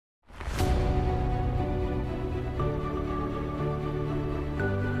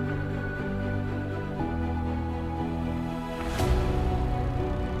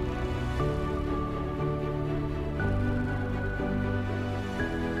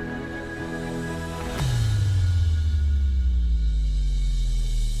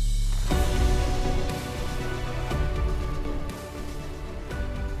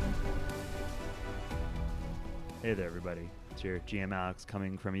Hey there, everybody. It's your GM Alex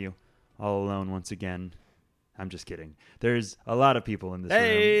coming from you all alone once again. I'm just kidding. There's a lot of people in this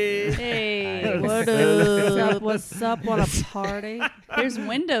room. Hey, What up? What's up? What a party. There's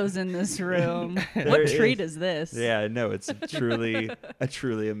windows in this room. There What is. treat is this? Yeah, no, it's truly a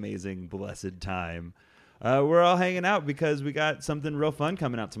truly amazing, blessed time. We're all hanging out because we got something real fun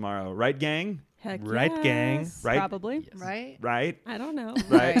coming out tomorrow. Right, gang? Heck Right, yes. gang? Right? Probably. Right? Right? I don't know.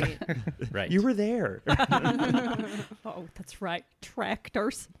 Right? Right. You were there. Oh, that's right.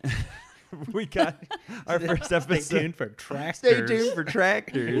 Tractors. We got our first episode. Stay tuned for tractors. Stay tuned for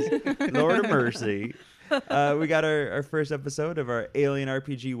tractors. Lord of mercy. We got our first episode of our Alien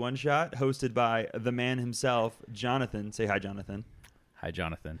RPG one-shot hosted by the man himself, Jonathan. Say hi, Jonathan. Hi,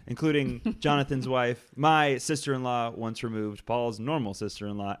 Jonathan. Including Jonathan's wife, my sister-in-law, once removed, Paul's normal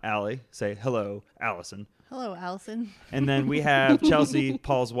sister-in-law, Allie. Say hello, Allison. Hello, Allison. And then we have Chelsea,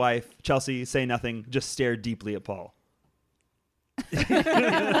 Paul's wife. Chelsea, say nothing, just stare deeply at Paul.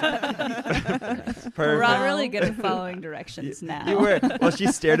 We're all really good at following directions now. You were. Well, she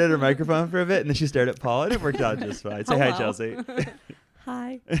stared at her microphone for a bit, and then she stared at Paul, and it worked out just fine. Say hi, Hello. Chelsea.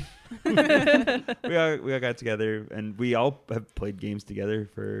 Hi. we all got together, and we all have played games together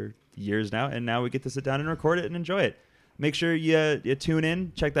for years now, and now we get to sit down and record it and enjoy it. Make sure you tune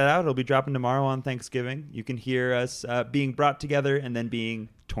in, check that out. It'll be dropping tomorrow on Thanksgiving. You can hear us being brought together and then being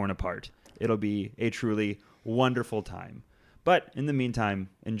torn apart. It'll be a truly wonderful time. But in the meantime,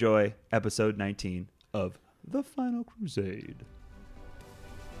 enjoy episode 19 of The Final Crusade.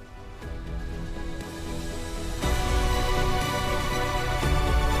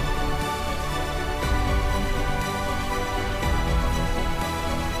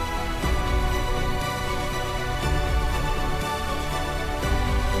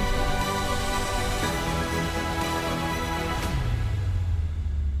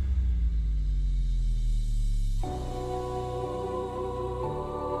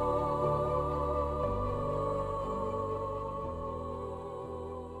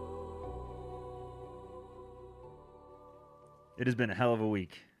 It has been a hell of a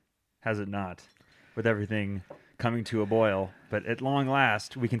week, has it not? With everything coming to a boil. But at long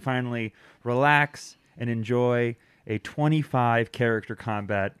last, we can finally relax and enjoy a 25 character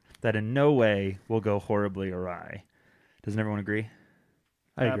combat that in no way will go horribly awry. Doesn't everyone agree?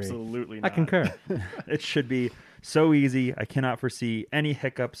 I agree. Absolutely I not. concur. It should be so easy. I cannot foresee any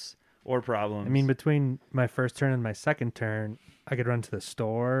hiccups or problems. I mean, between my first turn and my second turn, I could run to the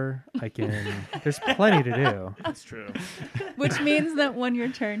store. I can. There's plenty to do. That's true. Which means that when your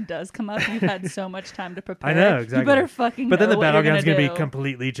turn does come up, you've had so much time to prepare. I know, exactly. You better fucking But then know the what you're battleground's gonna going to do. be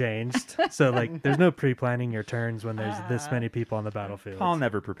completely changed. So, like, there's no pre-planning your turns when there's this many people on the battlefield. Paul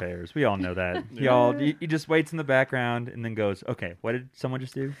never prepares. We all know that. He just waits in the background and then goes, okay, what did someone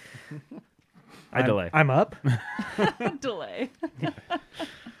just do? I delay. I'm up. delay.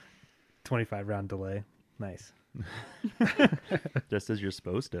 25 round delay. Nice. Just as you're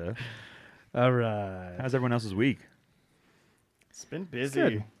supposed to. All right. How's everyone else's week? It's been busy.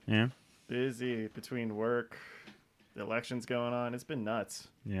 good. Yeah? Busy between work, the elections going on. It's been nuts.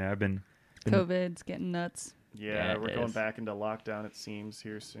 Yeah, I've been COVID's getting nuts. Yeah, it we're going is. back into lockdown, it seems,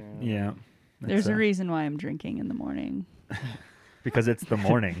 here soon. Yeah. There's That's, a reason why I'm drinking in the morning. because it's the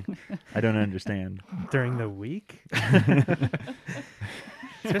morning. I don't understand. During the week?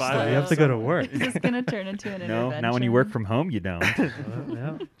 It's You 5 have to go to work. Is this going to turn into an No, intervention? not when you work from home, you don't.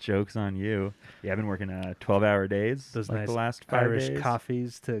 Yeah. Joke's on you. Yeah, I've been working 12-hour days Those like nice the last 5 Irish days.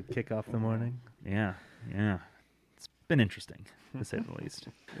 coffees to kick off the morning. Yeah. It's been interesting, to say the least.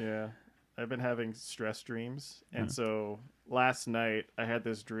 Yeah. I've been having stress dreams. And so last night I had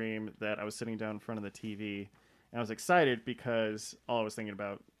this dream that I was sitting down in front of the TV. And I was excited because all I was thinking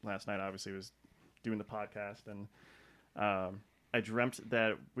about last night obviously was doing the podcast. And I dreamt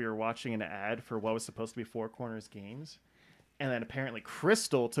that we were watching an ad for what was supposed to be Four Corners Games. And then apparently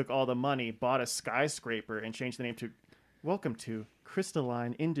Crystal took all the money, bought a skyscraper, and changed the name to Welcome to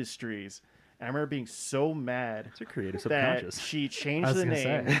Crystalline Industries. And I remember being so mad It's a creative that subconscious. she I changed was the gonna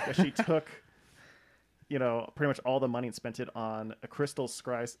name, say. that she took, pretty much all the money and spent it on a crystal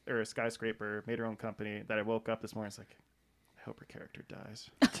skyscraper, made her own company, that I woke up this morning, it's like, I hope her character dies.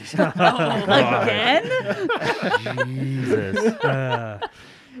 Again? Jesus.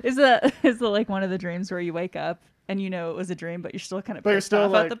 Is it like one of the dreams where you wake up and you know it was a dream, but you're still kind of But you're pissed still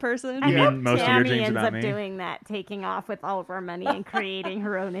off like- at the person? You mean hope most of your Tammy dreams ends about up me? doing that, taking off with all of our money and creating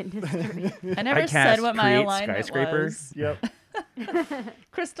her own industry. I never I said cast what my create alignment skyscraper. was. Yep.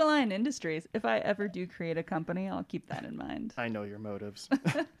 Crystalline Industries. If I ever do create a company, I'll keep that in mind. I know your motives.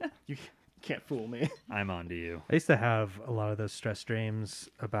 You can't fool me. I'm on to you. I used to have a lot of those stress dreams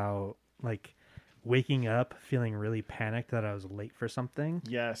about, like, waking up feeling really panicked that I was late for something.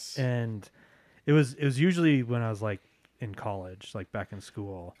 Yes. And it was usually when I was like in college, like back in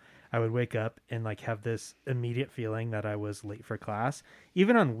school. I would wake up and like have this immediate feeling that I was late for class.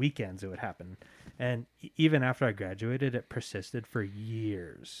 Even on weekends, it would happen. And even after I graduated, it persisted for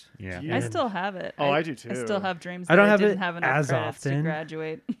years. Yeah. You- I still have it. Oh, I do too. I still have dreams. I don't that have didn't it have enough as credits to often.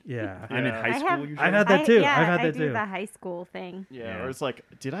 graduate. Yeah. I'm in Yeah. high I school have- usually. I've had that too. Yeah, I've had I that do too. the high school thing. Yeah, or it's like,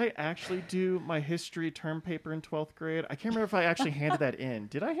 did I actually do my history term paper in 12th grade? I can't remember if I actually handed that in.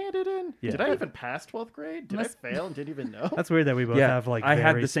 Did I hand it in? Yeah. Did I even pass 12th grade? Did Must- I fail and didn't even know? That's weird that we both yeah, have like I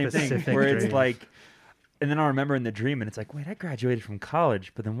had very the same thing specific where it's dreams. like, and then I'll remember in the dream, and it's like, wait, I graduated from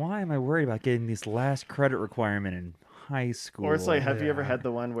college, but then why am I worried about getting this last credit requirement in high school? Or it's like, have you ever Yeah. had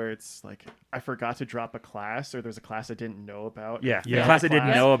the one where it's like, I forgot to drop a class, or there's a class I didn't know about? yeah, Yeah. the class I didn't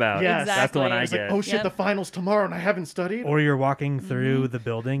Class. know about. Yes. That's the one I Exactly. It's like, get. oh shit, Yep. the final's tomorrow and I haven't studied. Or you're walking through the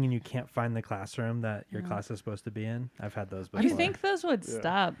building and you can't find the classroom that your class is supposed to be in. I've had those before. You think those would Yeah.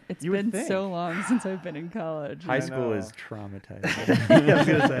 stop? It's You would been think. so long since I've been in college. High I school know. is traumatizing. I was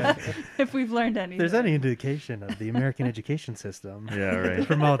gonna say, If we've learned if anything. there's any indication of the American education system yeah, right.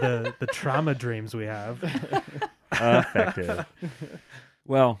 from all the trauma dreams we have. Effective.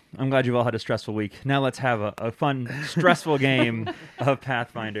 Well, I'm glad you've all had a stressful week. Now let's have a fun, stressful game of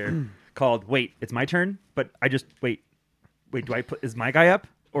Pathfinder called Wait, it's my turn, but I just wait, do I put is my guy up?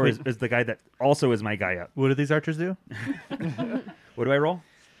 Or is the guy that also is my guy up? What do these archers do? What do I roll?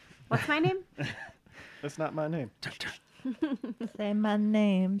 What's my name? That's not my name. Say my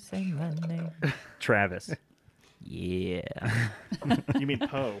name. Say my name. Travis. Yeah. You mean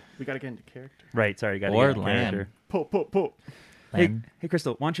Poe? We gotta get into character. Right, sorry, got Or to Lamb. character. Poe. Hey, Len. hey,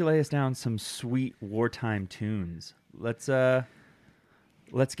 Crystal, why don't you lay us down some sweet wartime tunes? Let's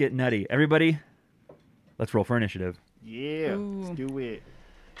get nutty. Everybody, let's roll for initiative. Yeah, Ooh. let's do it.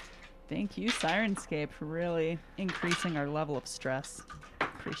 Thank you, Sirenscape, for really increasing our level of stress.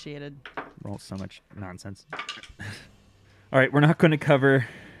 Appreciated. Roll so much nonsense. All right, we're not going to cover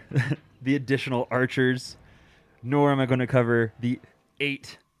the additional archers, nor am I going to cover the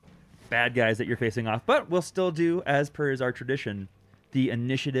 8 bad guys that you're facing off, but we'll still do, as per is our tradition, the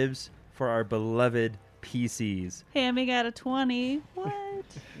initiatives for our beloved PCs. Hammy got a 20. What?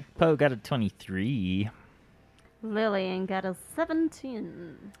 Poe got a 23. Lillian got a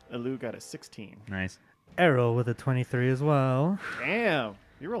 17. Alu got a 16. Nice. Errol with a 23 as well. Damn,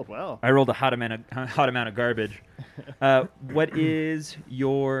 you rolled well. I rolled a hot amount of garbage. What is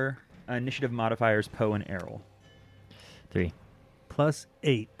your initiative modifiers, Poe and Errol? 3. Plus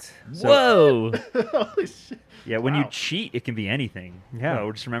 8. So- Whoa! Holy shit. Yeah, when you Wow. cheat, it can be anything. Yeah.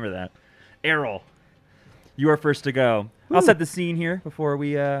 So just remember that. Errol, you are first to go. I'll set the scene here before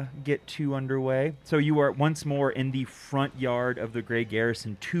we get too underway. So you are once more in the front yard of the Grey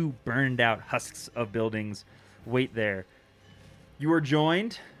Garrison. 2 burned out husks of buildings wait there. You are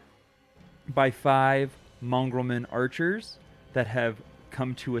joined by 5 Mongrelman archers that have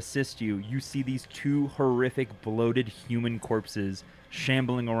come to assist you. You see these 2 horrific, bloated human corpses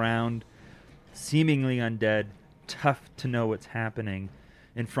shambling around, seemingly undead, tough to know what's happening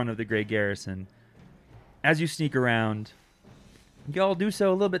in front of the Grey Garrison. As you sneak around, y'all do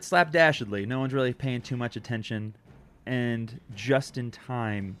so a little bit slapdashedly. No one's really paying too much attention. And just in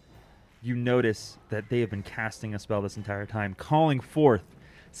time, you notice that they have been casting a spell this entire time, calling forth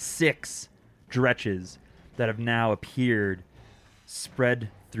 6 dretches that have now appeared, spread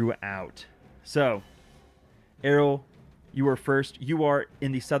throughout. So, Errol, you are first. You are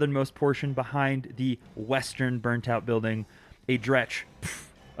in the southernmost portion behind the western burnt-out building. A dretch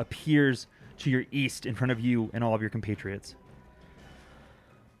appears to your east in front of you and all of your compatriots.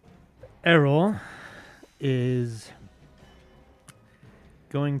 Errol is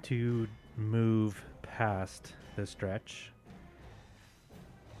going to move past the stretch.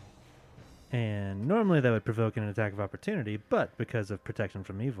 And normally that would provoke an attack of opportunity, but because of protection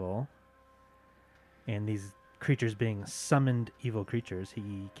from evil and these creatures being summoned evil creatures,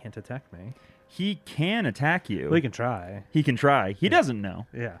 he can't attack me. He can attack you. Well, he can try. He can try. He Yeah. doesn't know.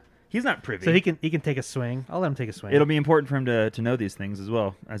 Yeah. He's not privy. So he can take a swing. I'll let him take a swing. It'll be important for him to know these things as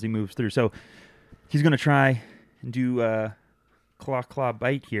well as he moves through. So he's going to try and do claw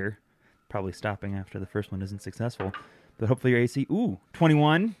bite here, probably stopping after the first one isn't successful. But hopefully your AC,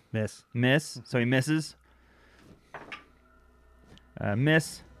 21, miss. miss. So he misses.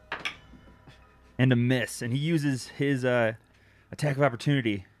 Miss. And a miss. And he uses his attack of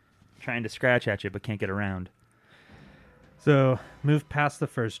opportunity, trying to scratch at you but can't get around. So move past the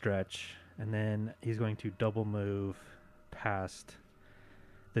first stretch, and then he's going to double move past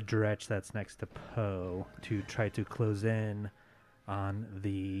the dretch that's next to Poe to try to close in on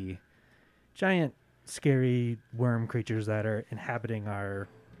the giant, scary worm creatures that are inhabiting our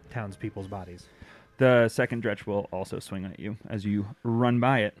townspeople's bodies. The second dretch will also swing at you as you run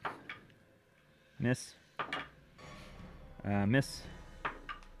by it. Miss. Miss.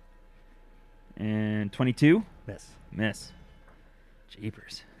 And 22. Miss. Miss.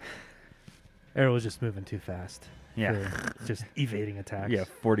 Jeepers. Arrow was just moving too fast. Yeah. for just evading attacks. Yeah,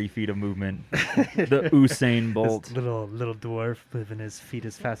 40 feet of movement. The Usain Bolt. This little dwarf moving his feet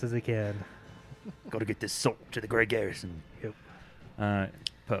as fast as he can. Gotta get this salt to the Grey Garrison. Yep.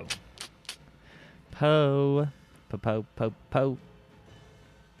 Poe. Poe. Poe.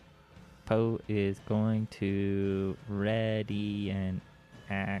 Poe is going to ready an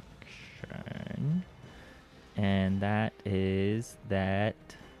action. And that is that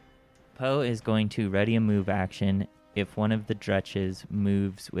Poe is going to ready a move action if one of the dretches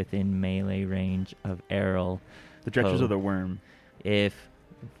moves within melee range of Errol. The dretches Poe. are the worm. If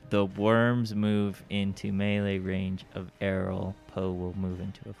the worms move into melee range of Errol, Poe will move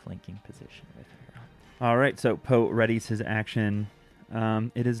into a flanking position with Errol. All right, so Poe readies his action.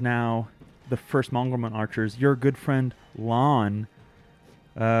 It is now the first Mongrelman archers. Your good friend Lon,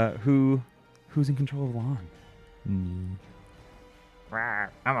 who's in control of Lon. Me.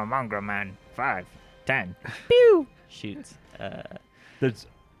 I'm a mongrel man. 5, 10. Pew! Shoots. There's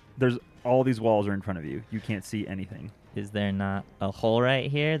all these walls are in front of you. You can't see anything. Is there not a hole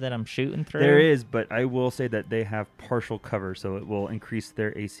right here that I'm shooting through? There is, but I will say that they have partial cover, so it will increase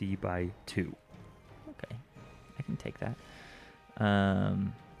their AC by 2. Okay. I can take that.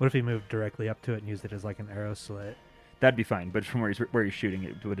 What if he moved directly up to it and used it as like an arrow slit? That'd be fine, but from where he's shooting,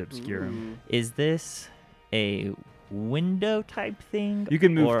 it would obscure him. Is this a window type thing? You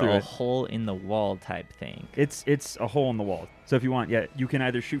can move or through a it. hole in the wall type thing? It's a hole in the wall. So if you want, you can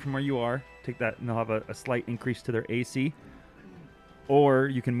either shoot from where you are, take that, and they'll have a slight increase to their AC, or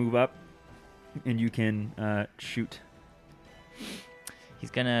you can move up and you can shoot.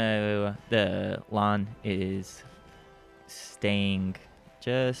 The lawn is staying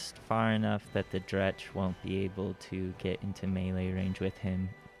just far enough that the dretch won't be able to get into melee range with him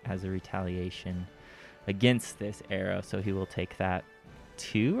as a retaliation against this arrow, so he will take that.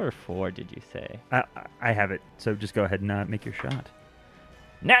 2 or 4, did you say? I have it, so just go ahead and make your shot.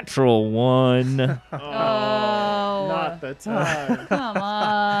 Natural 1. Oh. Not the time. Come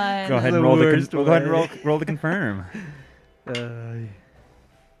on. Go ahead The and roll worst go ahead and way. roll the confirm.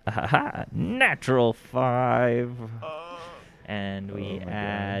 Ahaha, natural 5. And we Oh my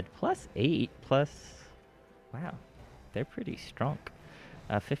add plus 8 plus. Wow, they're pretty strong.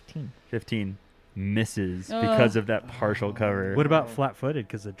 15. 15 misses because of that partial cover. What about flat-footed?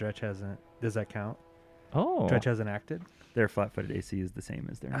 Because the dretch hasn't. Does that count? Oh, Dretch hasn't acted. Their flat-footed AC is the same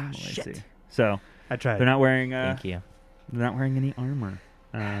as their normal AC. shit. So I tried. they're not wearing thank you. they're not wearing any armor,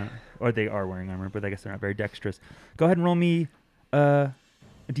 or they are wearing armor, but I guess they're not very dexterous. Go ahead and roll me a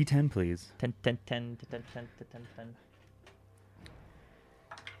D10, please. 10, 10, 10, 10, 10, 10, 10, 10.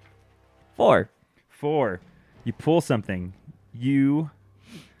 4. 4. You pull something. You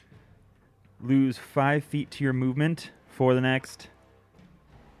lose 5 feet to your movement for the next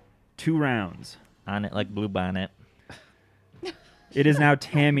 2 rounds. On it like Blue Bonnet. It is now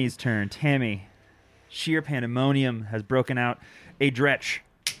Tammy's turn. Tammy, sheer pandemonium has broken out. A dretch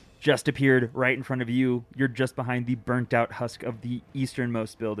just appeared right in front of you. You're just behind the burnt out husk of the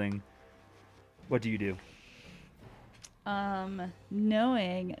easternmost building. What do you do?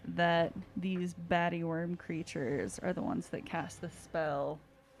 Knowing that these batty worm creatures are the ones that cast the spell,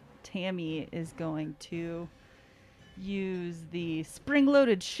 Tammy is going to use the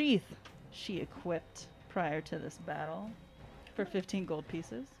spring-loaded sheath she equipped prior to this battle for 15 gold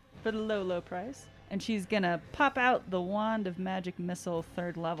pieces for the low price. And she's going to pop out the Wand of Magic Missile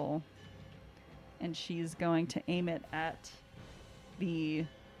 3rd level. And she's going to aim it at the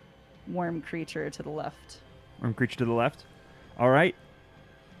worm creature to the left. Worm creature to the left. All right.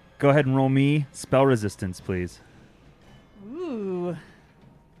 Go ahead and roll me spell resistance, please. Ooh.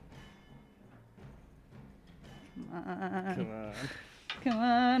 Come on. Come on. Come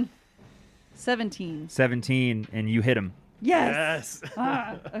on. 17. 17, and you hit him. Yes.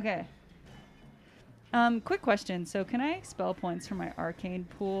 Okay. Quick question. So can I expel points from my arcane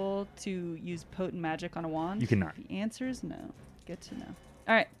pool to use potent magic on a wand? You cannot. The answer is no. Good to know.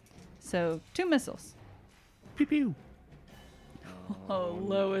 All right. So 2 missiles. Pew pew. Oh,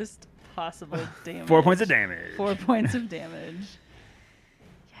 lowest possible damage. 4 points of damage. 4 points of damage.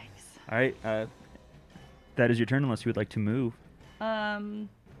 Yikes. All right. That is your turn unless you would like to move.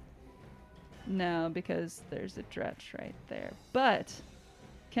 No, because there's a dretch right there. But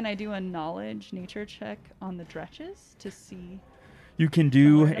can I do a knowledge nature check on the dretches to see? You can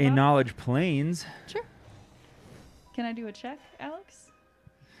do learn a about? knowledge planes. Sure. Can I do a check, Alex?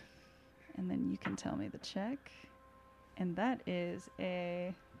 And then you can tell me the check. And that is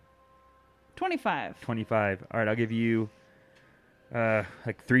a 25. 25. All right, I'll give you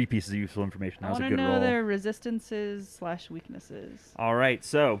like 3 pieces of useful information. I That was want a to good know roll. their resistances/weaknesses. All right,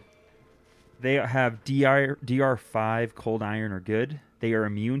 so they have DR5, cold iron, or good. They are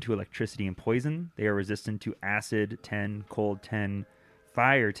immune to electricity and poison. They are resistant to acid 10, cold 10,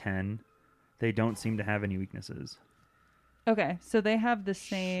 fire 10. They don't seem to have any weaknesses. Okay, so they have the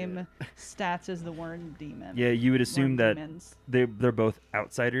same stats as the worm demon. Yeah, you would assume Worm that demons. they're both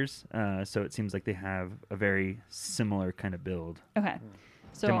outsiders, so it seems like they have a very similar kind of build. Okay,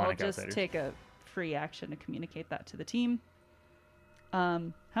 so I'll Demonic just outsiders. take a free action to communicate that to the team. How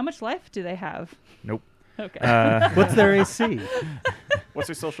much life do they have? Nope. Okay. What's their AC? What's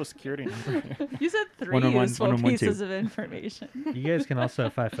their social security number? You said 3 111, useful 112. pieces of information. You guys can also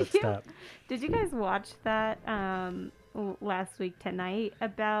 5-foot Yeah. step. Did you guys watch that last week tonight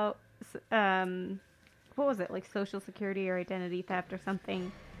about what was it, like social security or identity theft or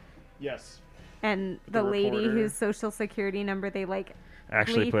something? Yes. And The the lady reporter. whose social security number they like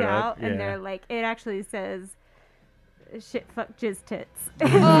Actually bleep put out, up, and yeah. they're like, it actually says shit, fuck, jizz, tits.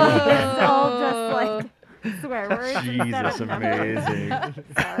 It's all just like swear words. instead Jesus, of numbers. amazing.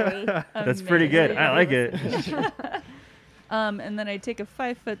 Sorry. That's pretty good. I like it. And then I take a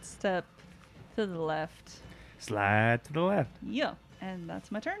 5-foot step to the left. Slide to the left. Yeah, and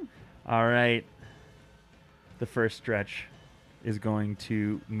that's my turn. All right. The first stretch is going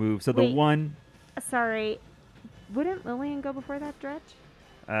to move. So the Wait. one, Sorry. Wouldn't Lillian go before that dredge?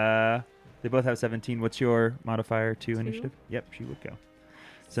 they both have 17. What's your modifier? 2 2? initiative? Yep, she would go.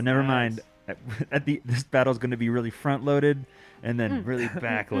 So never mind. This battle's going to be really front loaded and then really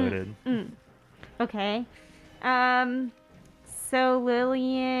back loaded. Okay. So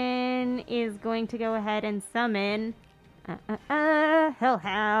Lillian is going to go ahead and summon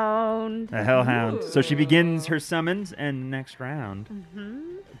Hellhound. A hellhound. So she Ooh. begins her summons, and next round,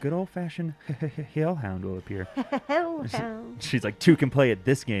 Mm-hmm. good old fashioned hellhound will appear. Hellhound. She's like, 2 can play at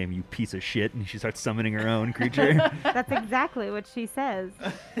this game, you piece of shit. And she starts summoning her own creature. That's exactly what she says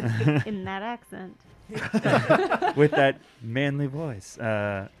in that accent. With that manly voice.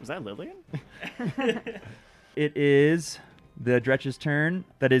 Was that Lillian? It is the Dretch's turn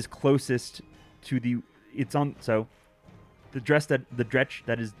that is closest to the. It's on. So the Dretch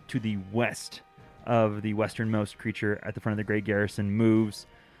that is to the west of the westernmost creature at the front of the Great Garrison moves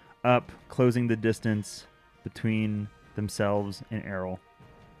up, closing the distance between themselves and Errol.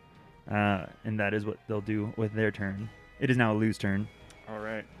 And that is what they'll do with their turn. It is now Alu's turn. All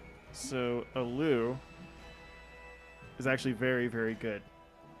right. So Alu is actually very, very good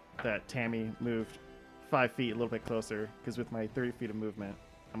that Tammy moved 5 feet a little bit closer, because with my 30 feet of movement,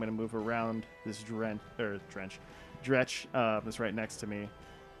 I'm going to move around this Dretch that's right next to me,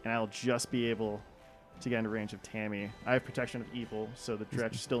 and I'll just be able to get into range of Tammy. I have protection of evil, so the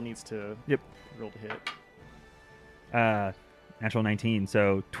Dretch still needs to roll to hit. Natural 19,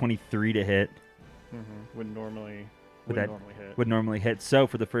 so 23 to hit. Would normally hit. Would normally hit. So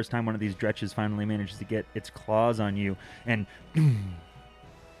for the first time, one of these Dretches finally manages to get its claws on you and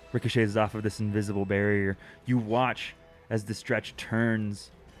ricochets off of this invisible barrier. You watch as this Dretch turns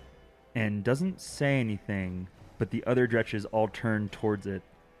and doesn't say anything, but the other Dretches all turn towards it,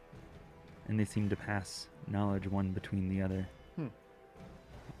 and they seem to pass knowledge one between the other.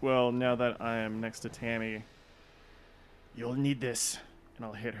 Well, now that I am next to Tammy, you'll need this, and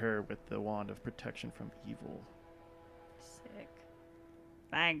I'll hit her with the wand of protection from evil. Sick.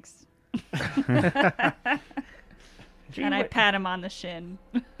 Thanks. And I pat him on the shin.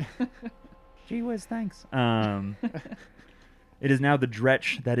 Gee whiz, thanks. It is now the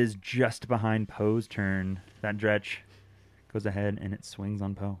Dretch that is just behind Poe's turn. That Dretch goes ahead and it swings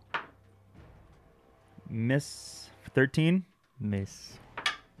on Poe. Miss 13, Miss.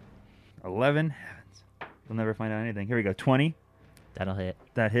 11. Heavens. We'll never find out anything. Here we go. 20. That'll hit.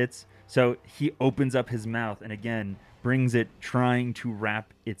 That hits. So he opens up his mouth and again brings it, trying to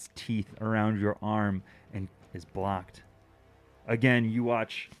wrap its teeth around your arm, and is blocked. Again, you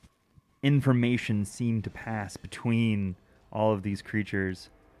watch information seem to pass between all of these creatures,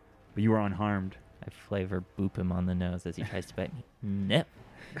 but you are unharmed. I flavor boop him on the nose as he tries to bite me. Nip.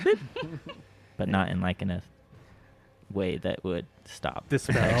 But not in like in a way that would stop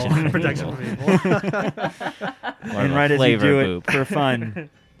Dispel. protection. Protection from evil. More And of a right as you flavor do boop. it for fun,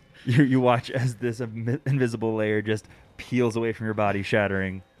 you watch as this invisible layer just peels away from your body,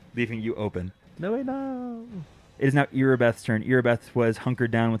 shattering, leaving you open. No, wait, no. It is now Erebeth's turn. Erebeth was hunkered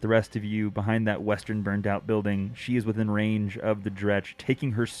down with the rest of you behind that western burned-out building. She is within range of the Dretch,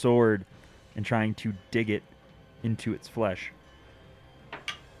 taking her sword and trying to dig it into its flesh.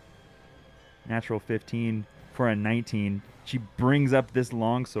 Natural 15 for a 19. She brings up this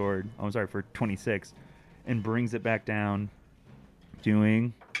longsword. Oh, I'm sorry, for 26. And brings it back down,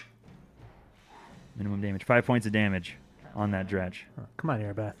 doing minimum damage. 5 points of damage on that Dretch. Oh, come on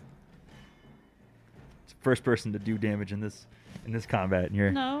here, Beth. It's the first person to do damage in this combat. And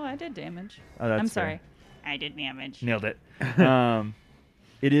you're, No, I did damage. oh, that's I'm fair. sorry. I did damage. Nailed it.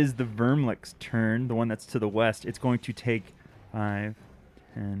 It is the Vermlick's turn, the one that's to the west. It's going to take 5,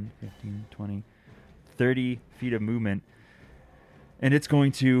 10, 15, 20, 30 feet of movement. And it's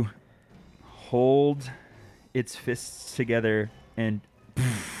going to hold its fists together, and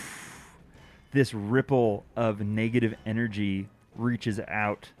this ripple of negative energy reaches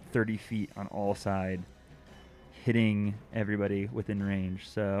out 30 feet on all sides, hitting everybody within range.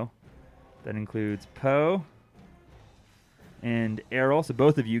 So that includes Poe and Errol. So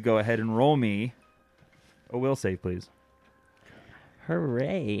both of you go ahead and roll me a will save, please.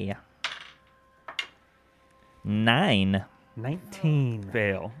 Hooray. 9. 19.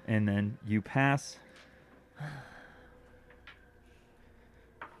 Fail. And then you pass.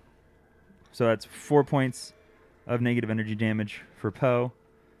 So that's 4 points of negative energy damage for Poe.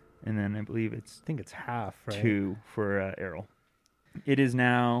 And then I believe it's I think it's half, right? 2 for Errol. It is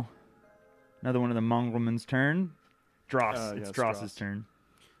now another one of the Mongrelman's turn. Dross. Yeah, It's it's Dross's Dross. turn.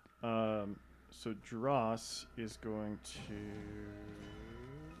 So Dross is going to.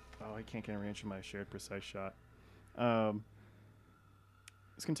 Oh, I can't get in range of my shared precise shot.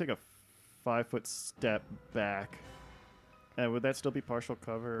 It's going to take a 5-foot step back. Would that still be partial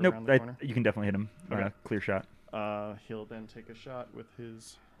cover Nope, around the corner? you can definitely hit him. Okay. Clear shot. He'll then take a shot with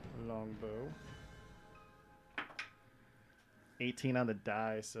his longbow. 18 on the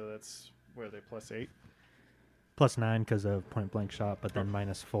die, so that's where they +8. Plus 9 because of point blank shot, but then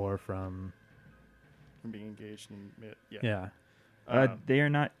 -4 from. From being engaged in mid. Yeah. Yeah. They are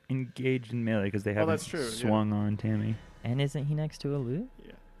not engaged in melee because they haven't that's true, yeah. swung on Tammy. And isn't he next to a loot?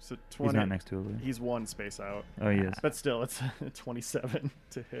 Yeah. So 20. He's not next to a loot. He's one space out. Oh, he is. But still, it's 27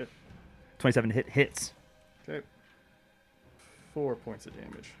 to hit. 27 to hit hits. Okay. 4 points of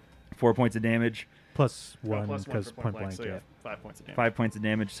damage. 4 points of damage. Plus Oh, 1 plus because for point blank. so Yeah. 5 points of damage. 5 points of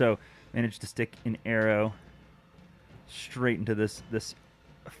damage. So managed to stick an arrow straight into this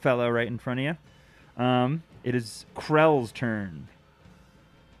fellow right in front of you. It is Krell's turn.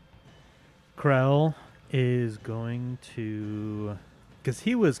 Krell is going to, because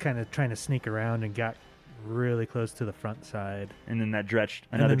he was kind of trying to sneak around and got really close to the front side. And then that Dretch,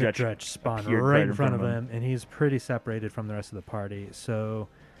 And another then the Dretch, Dretch spawned appeared right in front of him, and he's pretty separated from the rest of the party. So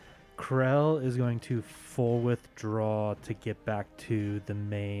Krell is going to full withdraw to get back to the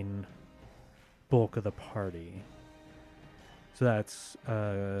main bulk of the party. So that's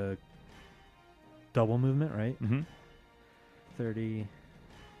double movement, right? Mm-hmm. 30,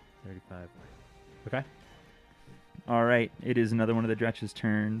 35. Okay. All right. It is another one of the Dretch's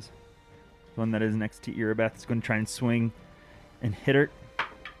turns. The one that is next to Erebeth is going to try and swing and hit her.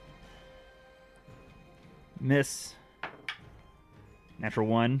 Miss. Natural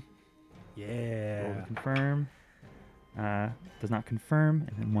 1. Roll Yeah. to confirm. Does not confirm.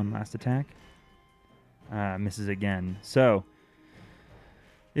 And then one last attack. Misses again. So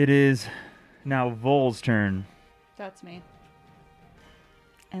it is now Vol's turn. That's me.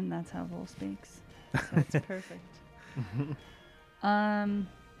 And that's how Vol speaks. So it's perfect. All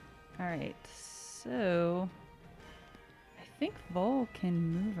right. So I think Vol can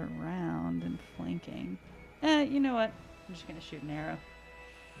move around and flanking. You know what? I'm just gonna shoot an arrow.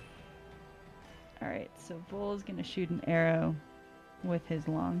 All right. So Vol's gonna shoot an arrow with his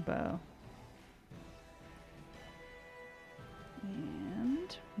longbow.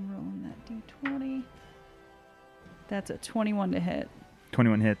 And rolling that d20. That's a 21 to hit.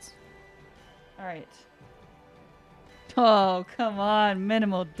 21 hits. All right. Oh, come on.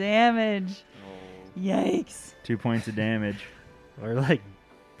 Minimal damage. Yikes. 2 points of damage. We're like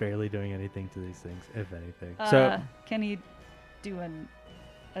barely doing anything to these things, if anything. So- Can he do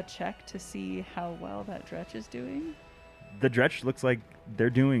a check to see how well that Dretch is doing? The Dretch looks like they're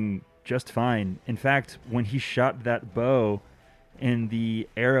doing just fine. In fact, when he shot that bow and the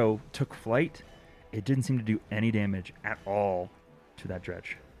arrow took flight, it didn't seem to do any damage at all to that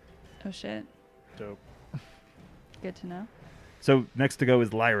Dretch. Oh, shit. Dope. Good to know. So next to go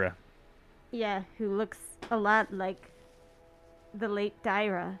is Lyra. Yeah, who looks a lot like the late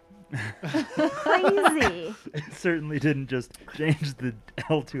Dyra. Crazy. It certainly didn't just change the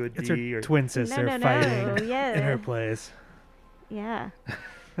L to a It's her D. Or twin sister no. fighting Yeah. in her place. Yeah.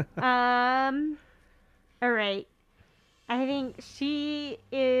 All right. I think she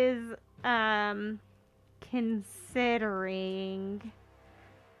is considering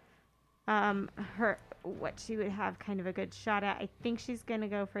her what she would have kind of a good shot at. I think she's gonna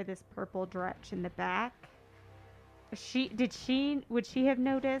go for this purple dretch in the back. Would she have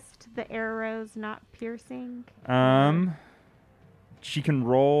noticed the arrows not piercing? She can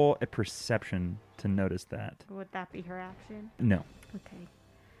roll a perception to notice that. Would that be her action? No. Okay.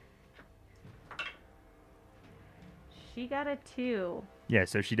 She got a 2. Yeah,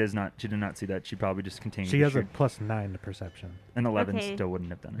 so she did not see that. She probably just continued She to has a shoot. +9 to perception. An 11 Okay. still wouldn't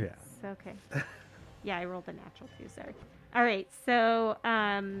have done it. Yeah. So, okay. Yeah, I rolled a natural 2, sorry. All right, so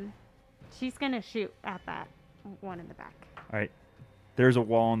she's going to shoot at that one in the back. All right. There's a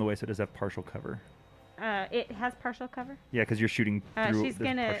wall in the way, so it does have partial cover. It has partial cover? Yeah, because you're shooting through She's this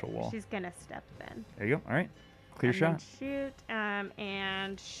gonna partial wall. she's gonna step then. There you go. All right. Clear And shot. then shoot.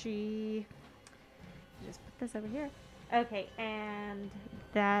 And she just put this over here. Okay, and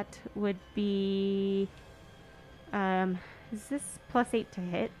that would be is this +8 to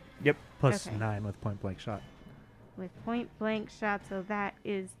hit Yep. Plus Okay. 9 with point blank shot. with point blank shot, so that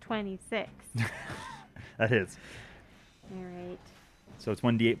is 26. That hits. All right. So it's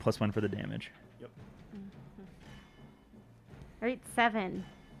 1d8 plus 1 for the damage. All right, 7.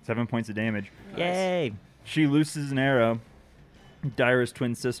 7 points of damage. Yay! She looses an arrow, Dyra's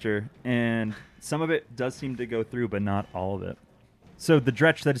twin sister, and some of it does seem to go through, but not all of it. So the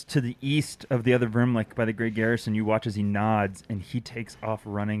dretch that is to the east of the other Vermlick by the Great Garrison, you watch as he nods, and he takes off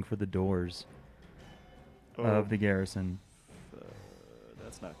running for the doors of the garrison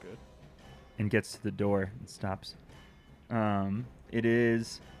That's not good. and gets to the door and stops. It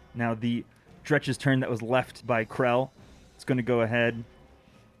is now the dretch's turn that was left by Krell. It's going to go ahead. I'm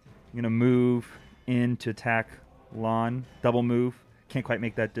going to move in to attack Lon. Double move. Can't quite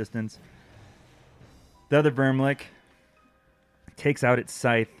make that distance. The other Vermlick takes out its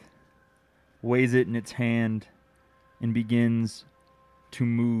scythe, weighs it in its hand, and begins to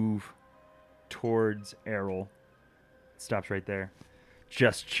move towards Errol. Stops right there.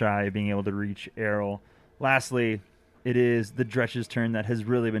 Just shy of being able to reach Errol. Lastly, it is the Dretch's turn that has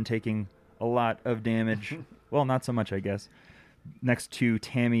really been taking a lot of damage. Well, not so much, I guess. Next to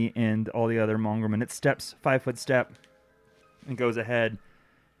Tammy and all the other Mongrelmen. It steps, 5-foot step, and goes ahead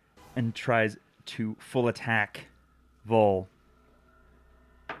and tries to full attack Vol.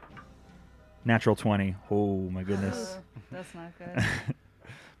 Natural 20. Oh, my goodness. That's not good.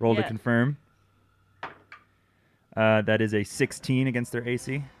 Roll to Yeah. confirm. That is a 16 against their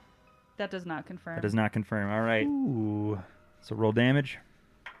AC. That does not confirm. That does not confirm. All right. Ooh. So roll damage.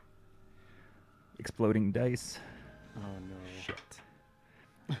 Exploding dice. Oh no. Shit.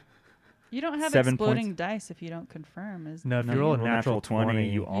 You don't have 7 exploding dice if you don't confirm. Is No, if No, you roll a natural 20,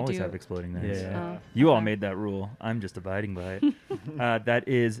 you You always do. have exploding dice. Yeah. Oh, You all okay. made that rule. I'm just abiding by it. That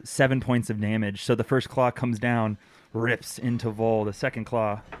is 7 points of damage. So the first claw comes down, rips into Vol. The second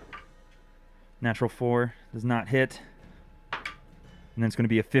claw, natural 4, does not hit. And then it's going to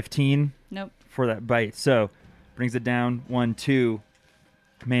be a 15 Nope. for that bite. So brings it down, 1, 2.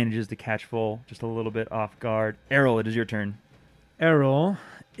 Manages to catch Vol just a little bit off guard. Errol, it is your turn. Errol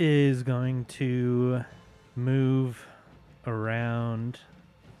is going to move around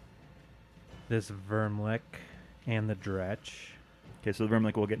this Vermlick and the Dretch. Okay, so the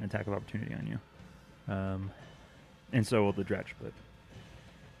Vermlick will get an attack of opportunity on you. Um, And so will the Dretch, but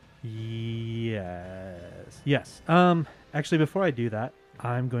yes. Actually, before I do that,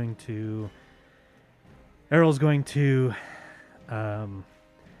 Errol's going to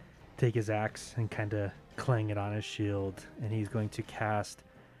take his axe and kind of clang it on his shield, and he's going to cast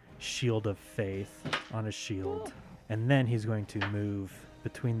Shield of Faith on his shield, and then he's going to move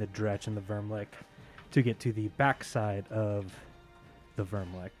between the Dretch and the Vermlick to get to the backside of the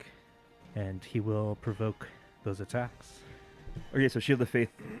Vermlick, and he will provoke those attacks. okay, so Shield of Faith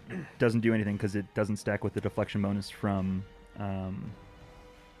doesn't do anything because it doesn't stack with the deflection bonus from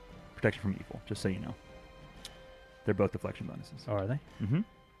Protection from Evil, just so you know. They're both deflection bonuses. Oh, are they? Mm-hmm.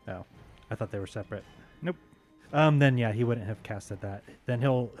 Oh, I thought they were separate. Nope. Then yeah, he wouldn't have casted that. Then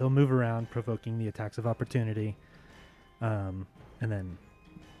he'll move around, provoking the attacks of opportunity. And then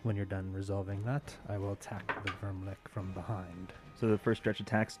when you're done resolving that, I will attack the Vermlick from behind. So the first stretch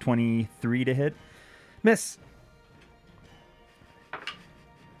attacks 23 to hit. Miss.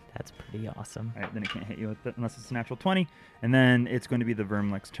 That's pretty awesome. All right, then it can't hit you with it unless it's a natural 20. And then it's going to be the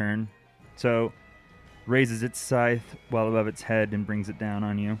Vermlick's turn. So raises its scythe well above its head and brings it down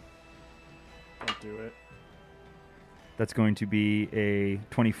on you. Don't do it. That's going to be a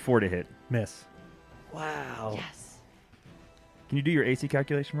 24 to hit. Miss. Wow. Yes. Can you do your AC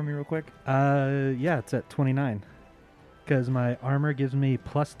calculation for me real quick? Yeah, it's at 29. Because my armor gives me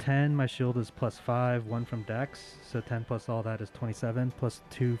plus 10, my shield is plus 5, 1 from Dex, so 10 plus all that is 27, plus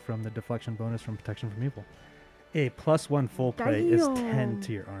 2 from the deflection bonus from protection from evil. A plus 1 full plate is 10 Damn.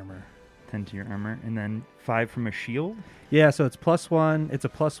 to your armor. 10 to your armor, and then 5 from a shield. Yeah, so it's plus 1, it's a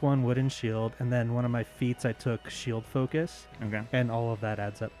plus 1 wooden shield, and then one of my feats I took shield focus, Okay. and all of that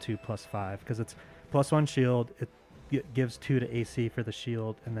adds up to plus 5, because it's plus 1 shield, it gives 2 to AC for the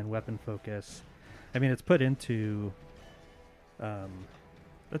shield, and then weapon focus. I mean, it's put into... I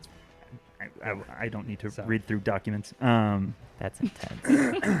don't need to So. read through documents. That's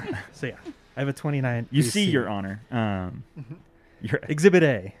intense. So yeah, I have a 29. You AC. see, Your Honor. Your Exhibit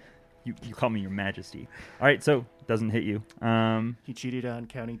A. you call me Your Majesty. All right, so doesn't hit you. He cheated on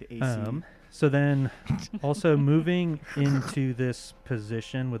counting the AC. So then, also moving into this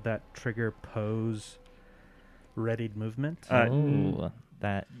position with that trigger pose readied movement. Oh,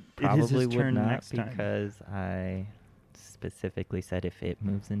 that It is his probably would turn not next time. because I specifically said if it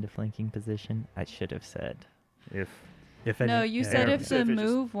moves into flanking position, I should have said. If No, any- you yeah, said yeah. if So the if it just-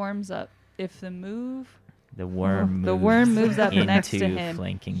 move warms up. If the move, The worm the moves worm moves up into next to him,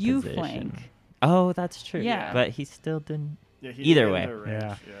 flanking you position. flank. Oh, that's true. Yeah. But he still didn't. Yeah, he Either did way. in the range,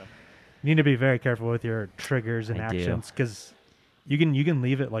 Yeah. yeah. You need to be very careful with your triggers and I do. actions because you can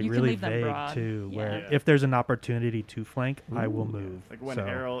leave it like You can really leave them vague broad, too. Where yeah. if there's an opportunity to flank, I will Ooh. move. Like when So,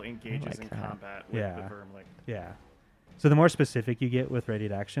 Errol engages like in that. combat with Yeah. the Vermlick. yeah. So the more specific you get with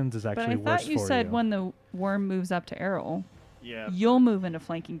readied actions is But actually I worse thought you for said you. when the worm moves up to Errol, Yeah. you'll move into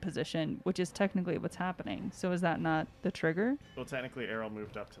flanking position, which is technically what's happening. So is that not the trigger? Well, technically, Errol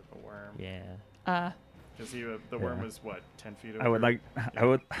moved up to the worm. Yeah. Because the worm Yeah. was, what, 10 feet over? I would like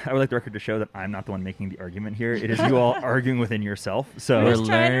the record to show that I'm not the one making the argument here. It is you all arguing within yourself. So We're Just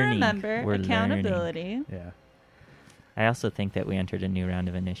trying to learning. remember We're accountability. Yeah. I also think that we entered a new round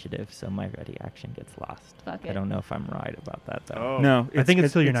of initiative, so my ready action gets lost. Fuck I it. don't know if I'm right about that, though. Oh. no, I think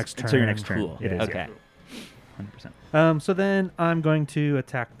it's still your next It's still your turn. next turn. Cool. It is. Okay. 100%. So then I'm going to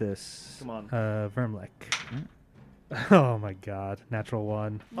attack this Come on. Vermlick. Oh my god. Natural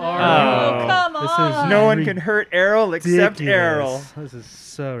 1. No, Oh. come This is on. No one can hurt Errol except Errol. Ridiculous. This is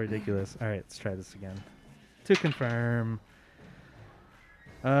so ridiculous. All right, let's try this again. To confirm.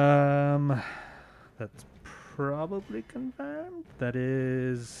 That's probably confirmed. That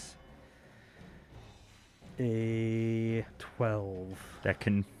is a 12. That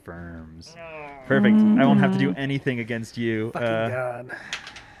confirms. Perfect. I won't have to do anything against you. God.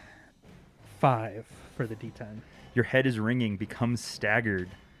 5 for the D10. Your head is ringing, becomes staggered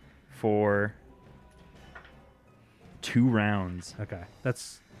for 2 rounds. Okay,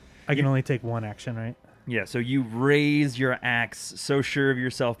 I can only take 1 action, right? Yeah, so you raise your axe, so sure of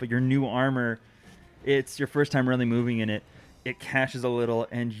yourself, but your new armor, it's your first time really moving in it. It catches a little,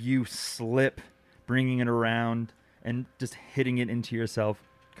 and you slip, bringing it around and just hitting it into yourself,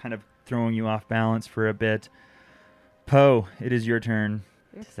 kind of throwing you off balance for a bit. Poe, it is your turn.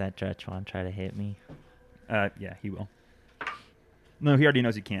 Does that Dretch want to try to hit me? Yeah, he will. No, he already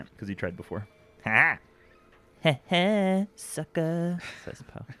knows he can't because he tried before. Ha! Heh heh, sucker. Says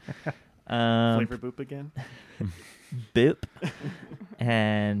Poe. Flavor boop again? Boop.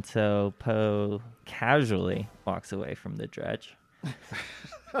 And so Poe casually walks away from the dredge.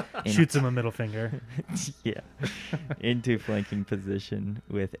 Shoots him a middle finger. Yeah. Into flanking position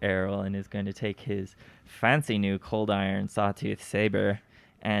with Errol and is going to take his fancy new cold iron sawtooth saber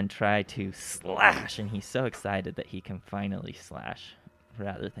and try to slash. And he's so excited that he can finally slash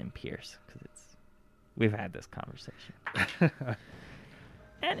rather than pierce because we've had this conversation.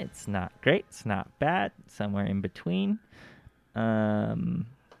 And it's not great. It's not bad. Somewhere in between.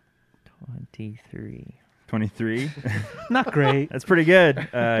 23. 23. Not great. That's pretty good.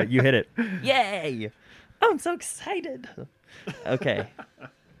 You hit it. Yay! Oh, I'm so excited. Okay.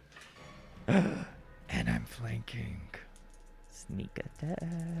 And I'm flanking. Sneak attack.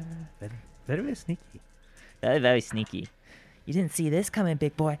 Very, very sneaky. Very, very sneaky. You didn't see this coming,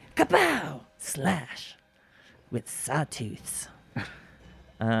 big boy. Kapow! Slash. With sawtooths.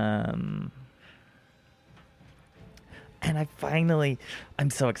 And I'm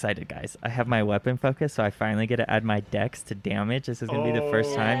so excited, guys. I have my weapon focus, so I finally get to add my dex to damage. This is going to be the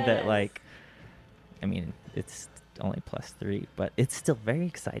first time that, it's only +3, but it's still very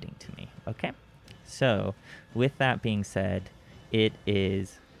exciting to me. Okay? So, with that being said, it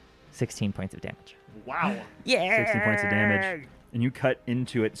is 16 points of damage. Wow. Yeah! 16 points of damage. and you cut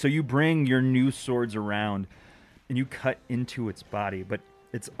into it. So you bring your new swords around, and you cut into its body, but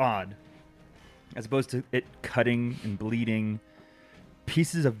it's odd. As opposed to it cutting and bleeding,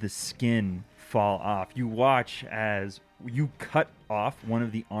 pieces of the skin fall off. You watch as you cut off one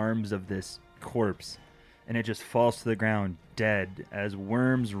of the arms of this corpse, and it just falls to the ground dead as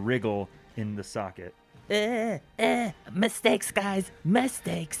worms wriggle in the socket. Mistakes, guys.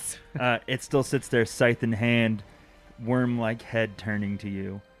 Mistakes. It still sits there, scythe in hand, worm-like head turning to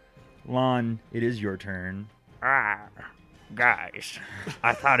you. Lon, it is your turn. Guys,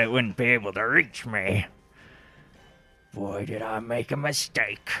 I thought it wouldn't be able to reach me. Boy, did I make a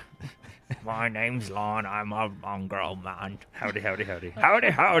mistake. My name's Lon. I'm a mongrel man. Howdy, howdy, howdy. Howdy,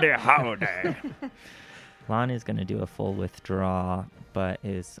 howdy, howdy. Lon is going to do a full withdraw, but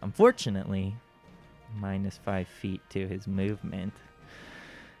is unfortunately -5 feet to his movement.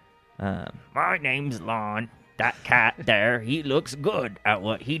 My name's Lon. That cat there, he looks good at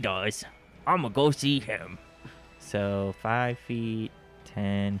what he does. I'm gonna go see him. So 5 feet,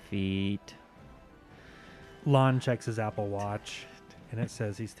 10 feet. Lon checks his Apple Watch, and it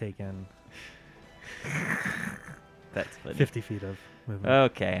says he's taken That's funny. 50 feet of movement.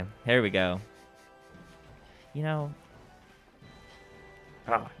 Okay, here we go.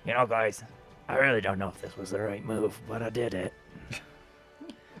 Oh, guys, I really don't know if this was the right move, but I did it.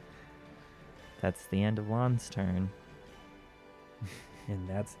 That's the end of Lon's turn. And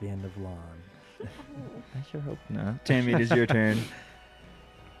that's the end of Lon. I sure hope not. Tammy, it is your turn.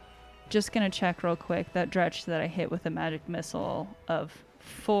 Just gonna check real quick that dretch that I hit with a magic missile of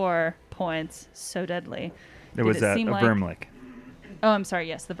 4 points, so deadly. It was a seem like- Vermlick. Oh, I'm sorry.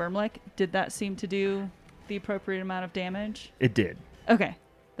 Yes, the Vermlick. Did that seem to do the appropriate amount of damage? It did. Okay,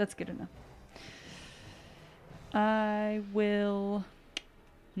 that's good enough. I will.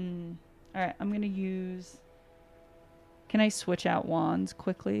 All right, I'm gonna use. Can I switch out wands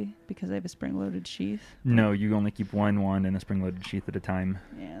quickly because I have a spring-loaded sheath? No, you only keep one wand and a spring-loaded sheath at a time.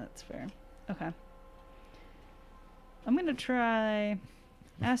 Yeah, that's fair. Okay. I'm gonna try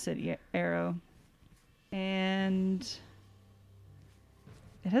acid arrow, and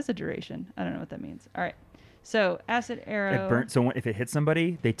it has a duration. I don't know what that means. All right. So acid arrow. It burnt. So if it hits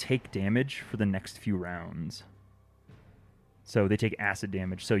somebody, they take damage for the next few rounds. So they take acid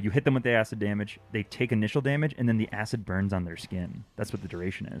damage. So you hit them with the acid damage, they take initial damage, and then the acid burns on their skin. That's what the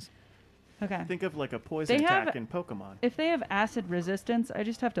duration is. Okay. Think of like a poison They have- attack in Pokemon. If they have acid resistance, I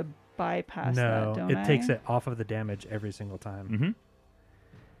just have to bypass that, No, don't it I? takes it off of the damage every single time. Mm-hmm.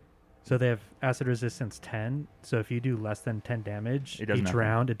 So they have acid resistance 10. So if you do less than 10 damage It does each nothing.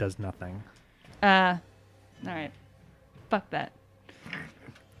 round, it does nothing. All right. Fuck that.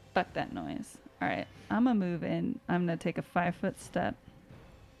 Fuck that noise. All right. I'm going to move in. I'm going to take a 5-foot step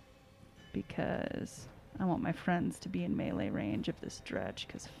because I want my friends to be in melee range of this dredge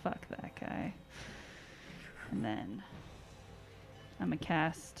because fuck that guy. And then I'm going to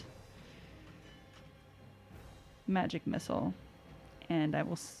cast Magic Missile, and I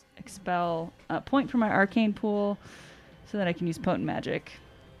will expel a point from my arcane pool so that I can use Potent Magic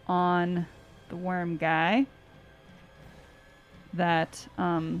on the worm guy that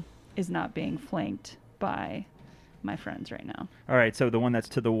is not being flanked by my friends right now. All right, so the one that's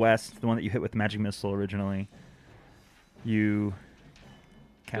to the west, the one that you hit with the magic missile originally, you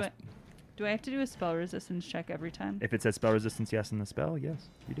cast. Do I have to do a spell resistance check every time? If it says spell resistance, yes, in the spell, yes,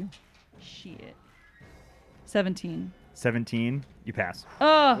 you do. Shit. 17. 17, you pass.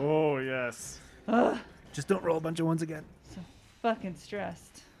 Oh, Oh yes. Just don't roll a bunch of ones again. so fucking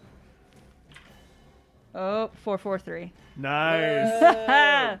stressed. Oh, 4, 4, 3. Nice.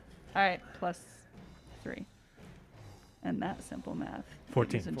 All right, plus 3. And that simple math,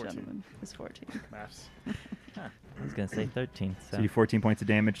 14. ladies and 14. gentlemen, is 14. Maths. I was going to say 13. So So you do 14 points of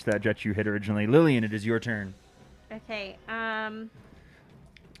damage to that jet you hit originally. Lillian, it is your turn. Okay,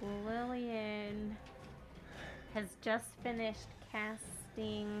 Lillian has just finished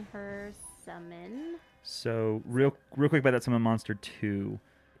casting her summon. So real quick about that summon monster 2,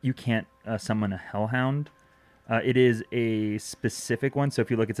 you can't summon a hellhound. It is a specific one. So if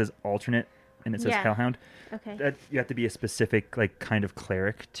you look, it says alternate and it says Yeah. hellhound. Okay. That you have to be a specific like kind of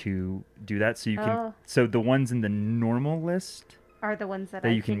cleric to do that. So you can. Oh. So the ones in the normal list Are the ones that that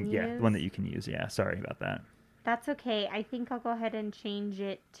I you can, use? yeah, the one that you can use. Yeah, sorry about that. That's okay. I think I'll go ahead and change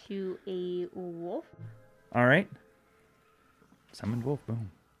it to a wolf. All right. Summoned wolf.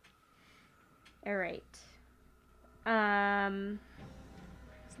 Boom. All right.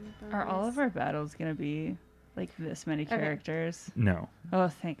 Are all of our battles going to be like this many Okay. characters? No, Oh,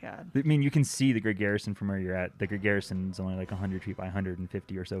 thank God. I mean you can see the Great Garrison from where you're at. The Great Garrison's only like 100 feet by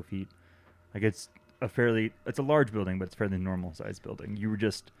 150 or so feet. Like it's it's a large building, but it's a fairly normal sized building.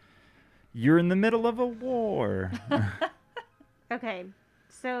 You're in the middle of a war. Okay,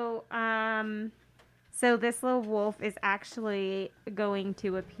 so so this little wolf is actually going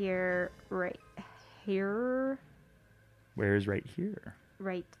to appear right here, Where's right here?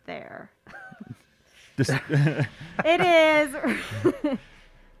 right there. This- It is.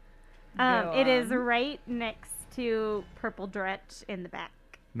 Go It is on. right next to Purple Dretch in the back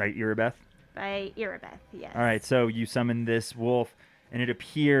right, Irabeth. by Irabeth. Yes. All right, so you summon this wolf, and it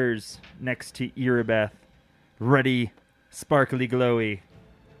appears next to Irabeth, ready, sparkly, glowy,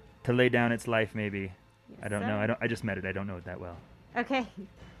 to lay down its life. Maybe. I don't know. I just met it. I don't know it that well. Okay.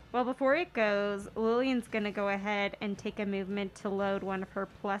 Well, before it goes, Lillian's gonna go ahead and take a movement to load one of her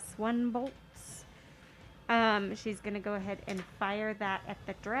 +1 bolts. She's gonna go ahead and fire that at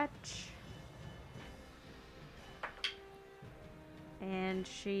the Dretch. And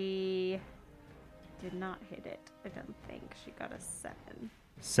she did not hit it. I don't think. She got a 7.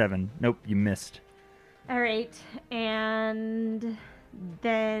 7. Nope, you missed. All right. And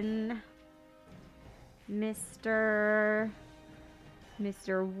then Mr.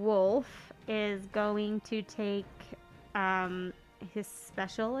 Wolf is going to take his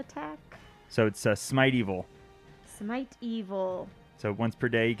special attack, So it's Smite Evil. Smite Evil. So once per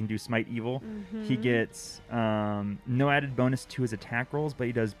day, you can do Smite Evil. He gets no added bonus to his attack rolls, but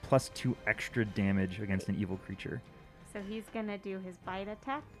he does +2 extra damage against an evil creature. So he's gonna do his bite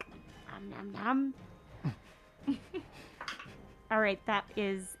attack. Nom nom nom. All right, that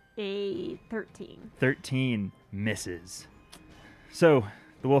is a 13. 13 misses. So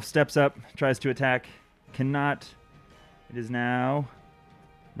the wolf steps up, tries to attack, cannot. It is now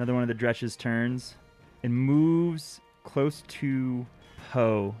another one of the Dretch's turns. It moves close to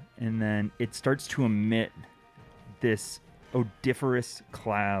Poe, and then it starts to emit this odoriferous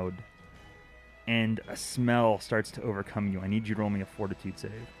cloud, and a smell starts to overcome you. I need you to roll me a fortitude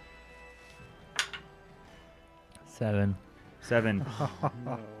save. 7. 7.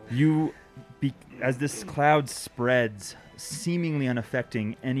 You, as this cloud spreads, seemingly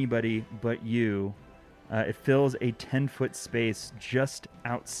unaffecting anybody but you, it fills a 10-foot space just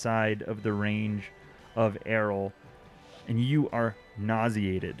outside of the range of Errol, and you are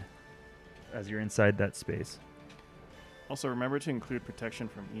nauseated as you're inside that space. Also, remember to include protection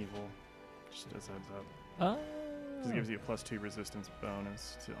from evil. Just as a heads up. Oh. This gives you a +2 resistance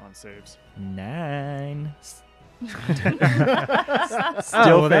bonus on saves. 9. Still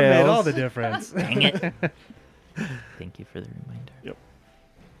well, that made fails. all the difference. Dang it. Thank you for the reminder.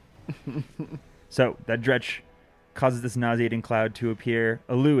 So that Dretch causes this nauseating cloud to appear.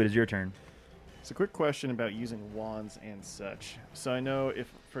 Alu, it is your turn. So, quick question about using wands and such. So, I know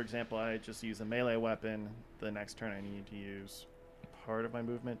if, for example, I just use a melee weapon, the next turn I need to use part of my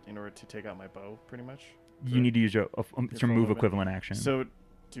movement in order to take out my bow, pretty much. You need to use your Your full move movement. equivalent action. So,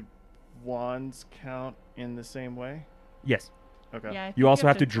 do wands count in the same way? Yes. Okay. Yeah, I think You also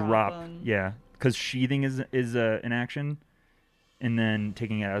have to drop drop. 'em. Yeah, because sheathing is an action, and then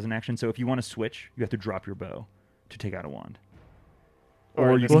taking it out as an action. So if you want to switch, you have to drop your bow to take out a wand.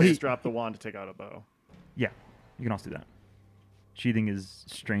 Or you you can can just drop the wand to take out a bow. Yeah, you can also do that. Sheathing is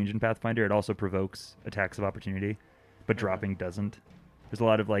strange in Pathfinder. It also provokes attacks of opportunity, but Okay. dropping doesn't. There's a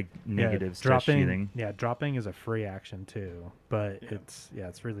lot of like negatives to dropping, sheathing. Yeah, dropping is a free action too, but Yeah.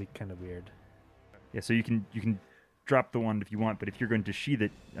 it's really kind of weird. Yeah, so you can drop the wand if you want, but if you're going to sheath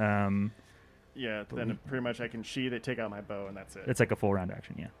it, Yeah, then pretty much I can sheath it, take out my bow, and that's it. it's like a full round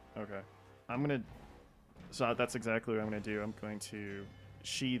action. Yeah. Okay. So that's exactly what I'm going to do. I'm going to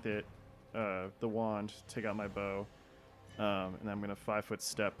sheath it, the wand, take out my bow, and then I'm going to 5-foot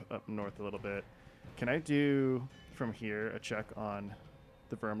step up north a little bit. Can I do from here a check on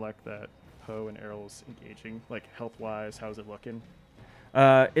the Vermlek that Poe and Errol's engaging? Like health-wise, how's it looking?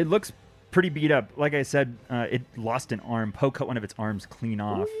 It looks pretty beat up. Like I said, it lost an arm. Poe cut one of its arms clean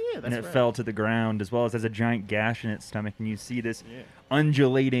off, yeah, and that's it right. fell to the ground, as well as has a giant gash in its stomach. And you see this Yeah.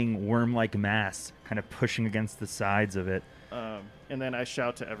 undulating worm-like mass kind of pushing against the sides of it. And then I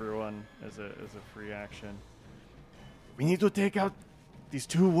shout to everyone as a free action. We need to take out these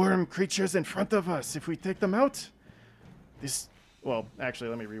 2 worm creatures in front of us. If we take them out, well, actually,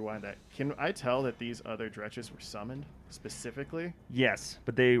 let me rewind that. Can I tell that these other Dretches were summoned specifically? Yes,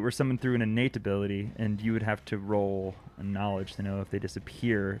 but they were summoned through an innate ability, and you would have to roll a knowledge to know if they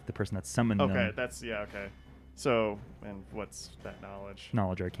disappear. If the person that summoned Okay, them, okay. So, and what's that knowledge?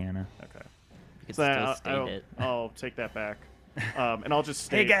 knowledge arcana. Okay. You could So still I'll, state I'll, it. I'll take that back. And I'll just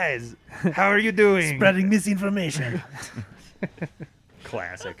Hey state. guys, how are you doing? Spreading misinformation.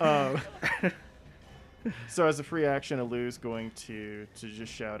 Classic. So as a free action, Alu's going to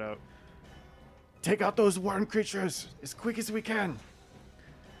just shout out, take out those worm creatures as quick as we can.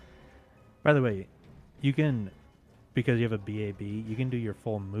 By the way, you can, because you have a BAB, you can do your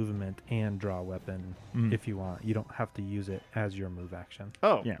full movement and draw a weapon if you want. You don't have to use it as your move action.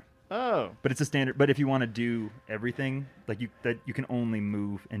 Oh. Yeah. Oh. But it's a standard. But if you want to do everything, like you can only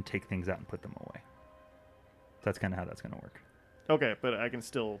move and take things out and put them away. That's kind of how that's going to work. Okay, but I can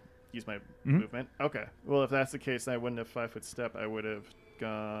still use my movement. Okay. Well, if that's the case, then I wouldn't have 5-foot step. I would have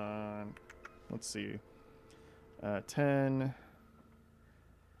gone. Let's see. 10,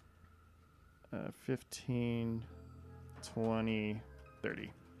 15, 20,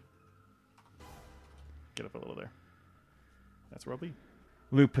 30. Get up a little there. That's where I'll be.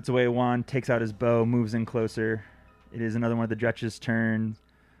 Luke puts away a wand, takes out his bow, moves in closer. It is another one of the Dretch's turns.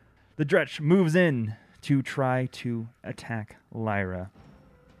 The Dretch moves in to try to attack Lyra.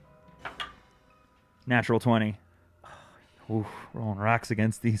 Natural 20. Ooh, rolling rocks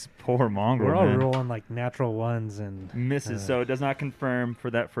against these poor mongrel We're all men. rolling like natural ones and Misses, so it does not confirm for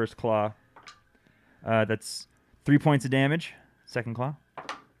that first claw. That's 3 points of damage. Second claw.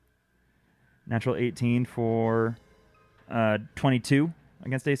 Natural 18 for 22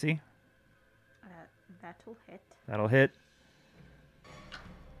 against AC. That'll hit. That'll hit.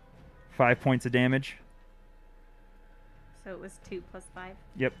 5 points of damage. So it was 2 plus 5.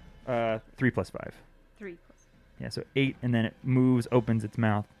 Yep. 3 plus 5. 3 plus. Yeah, so 8, and then it moves, opens its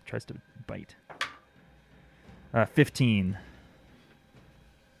mouth, tries to bite. 15.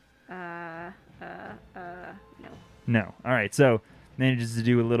 No. No. All right, so manages to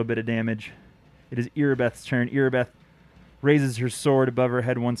do a little bit of damage. It is Irabeth's turn. Irabeth raises her sword above her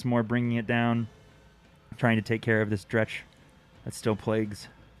head once more, bringing it down, trying to take care of this Dretch that still plagues.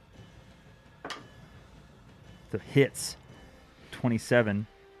 The hits 27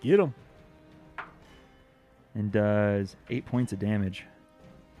 get them. and does 8 points of damage.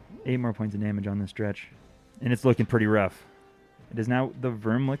 8 more points of damage on this Dretch, and it's looking pretty rough. It is now the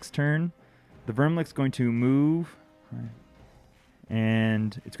Vermlick's turn. The Vermlick's going to move,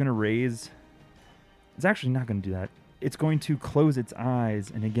 and it's going to raise. It's actually not going to do that. It's going to close its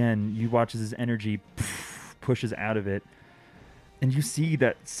eyes, and again, you watch as his energy pushes out of it, and you see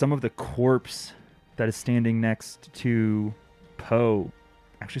that some of the corpse that is standing next to Poe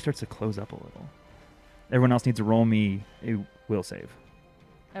actually starts to close up a little. Everyone else needs to roll me a will save.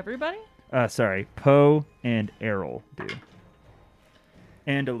 Everybody? Sorry, Poe and Errol do.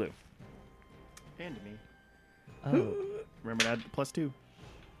 And Alu. And me. Oh, Remember to add the +2.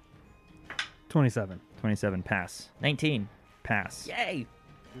 27. 27, pass. 19. Pass. Yay!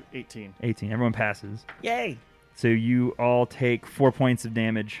 18. 18, everyone passes. Yay! So you all take 4 points of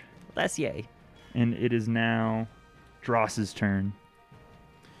damage, That's yay. and it is now Dross's turn.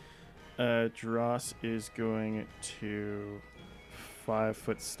 Dross is going to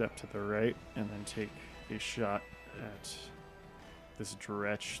 5-foot step to the right and then take a shot at this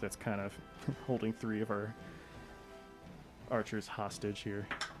Dretch that's kind of holding 3 of our archers hostage here.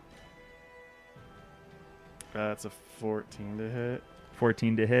 That's a 14 to hit.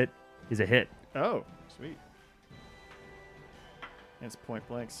 14 to hit is a hit. Oh, sweet. And it's point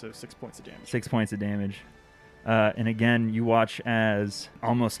blank, so 6 points of damage. 6 points of damage. And again, you watch as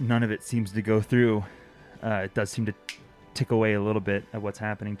almost none of it seems to go through. It does seem to tick away a little bit at what's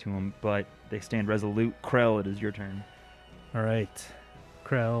happening to him, but they stand resolute. Krell, it is your turn. All right.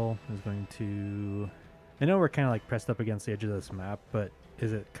 Krell is going to... I know we're kind of like pressed up against the edge of this map, but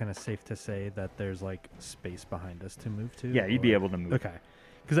is it kind of safe to say that there's like space behind us to move to? Yeah, you'd be or- able to move. Okay.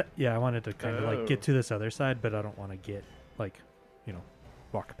 Because, I wanted to kind of like get Oh. to this other side, but I don't want to get like,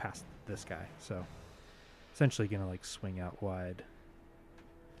 walk past this guy. So essentially going to like swing out wide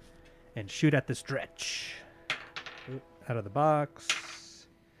and shoot at this Dretch. Out of the box.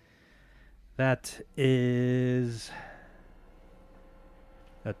 That is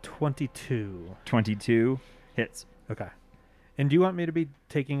a 22. 22 hits. Okay. And do you want me to be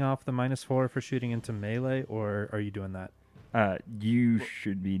taking off the -4 for shooting into melee, or are you doing that? You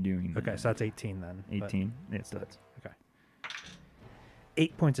should be doing that. Okay, so that's 18 then. but- 18. Yeah, it still hits.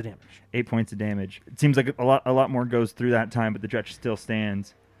 8 points of damage. 8 points of damage. It seems like a lot more goes through that time, but the Dretch still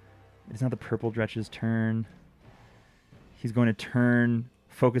stands. It's now the purple Dretch's turn. He's going to turn,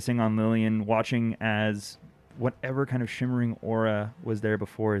 focusing on Lillian, watching as whatever kind of shimmering aura was there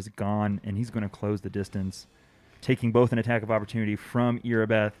before is gone, and he's going to close the distance, taking both an attack of opportunity from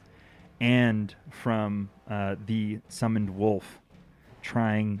Irabeth and from the summoned wolf,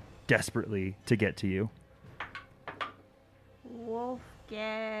 trying desperately to get to you. Wolf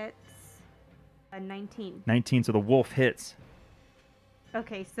gets a 19. 19, so the wolf hits.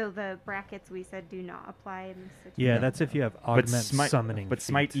 Okay, so the brackets we said do not apply in this situation. Yeah, that's if you have augment Smite, summoning. But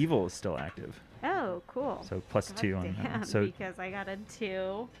Smite feat. Evil is still active. Oh, Oh, cool. So plus God 2 on that. damn, One. So because I got a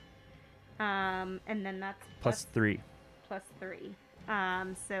 2. And then that's plus 3. plus 3.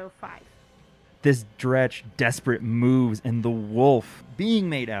 So 5. This dretch desperate moves, and the wolf, being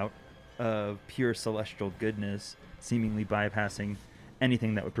made out of pure celestial goodness, seemingly bypassing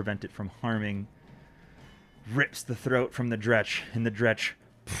anything that would prevent it from harming, rips the throat from the dretch, and the dretch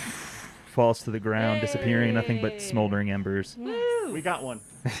falls to the ground, disappearing in nothing but smoldering embers. Yes. We got one.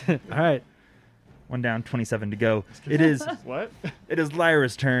 All right. One down, 27 to go. It is What?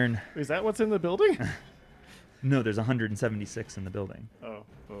 Lyra's turn. Is that what's in the building? No, there's 176 in the building. Oh.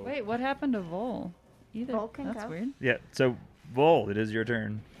 Wait, what happened to Vol? Vol can That's go. weird. Yeah, so Vol, it is your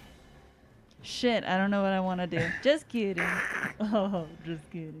turn. Shit, I don't know what I want to do. Just kidding. Oh, just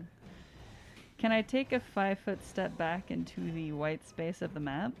kidding. Can I take a 5-foot step back into the white space of the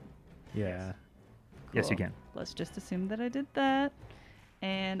map? Yeah. Yes, you Cool. can. Let's just assume that I did that.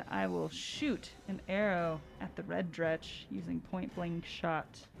 And I will shoot an arrow at the red dretch using point blank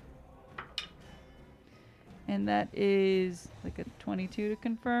shot. And that is like a 22 to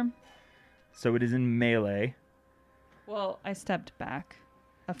confirm. So it is in melee. Well, I stepped back.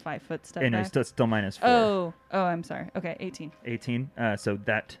 A 5-foot step And back. it's still minus 4. Oh, I'm sorry. Okay, 18. 18. So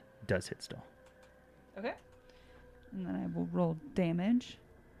that does hit still. Okay. And then I will roll damage.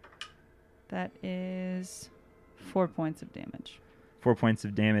 That is 4 points of damage. 4 points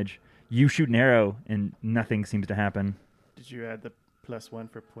of damage. You shoot an arrow, and nothing seems to happen. Did you add the +1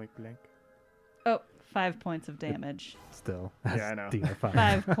 for point blank? Oh, 5 points of damage. Still. Yeah, I know. DR5.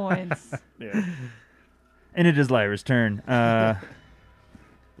 5 points. Yeah. And it is Lyra's turn.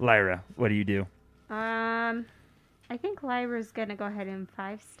 Lyra, what do you do? I think Lyra's gonna go ahead and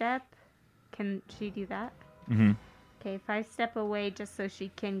 5-step. Can she do that? Mm-hmm. Okay, 5-step away just so she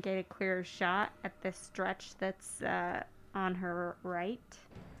can get a clearer shot at the stretch that's on her right.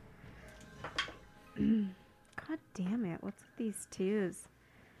 God damn it! What's with these 2s?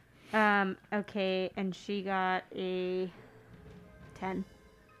 Okay, and she got a 10.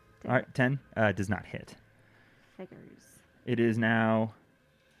 All right, 10 does not hit. Figures. It is now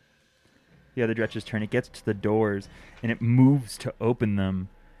the other dretch's turn. It gets to the doors, and it moves to open them,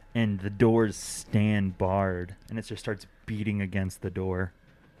 and the doors stand barred, and it just starts beating against the door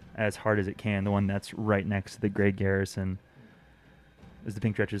as hard as it can, the one that's right next to the gray garrison. As the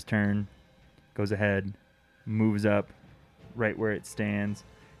pink dretch's turn, goes ahead, moves up right where it stands.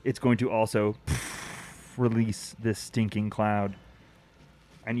 It's going to also release this stinking cloud.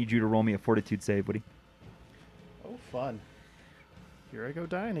 I need you to roll me a fortitude save, Woody. Oh, fun. Here I go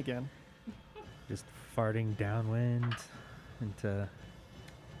dying again. Just farting downwind into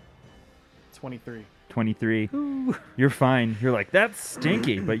 23. 23. You're fine. You're like, that's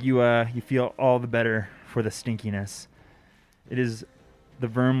stinky, but you feel all the better for the stinkiness. It is the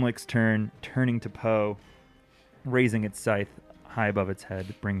Vermlick's turn, turning to Poe, raising its scythe high above its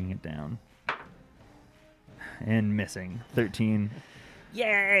head, bringing it down. And missing. 13.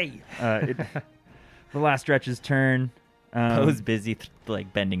 Yay! The last stretch's turn. Poe's busy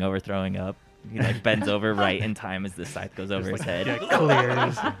bending over, throwing up. He bends over right in time as the scythe goes over his head.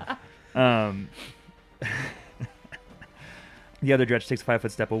 clears. The other dretch takes a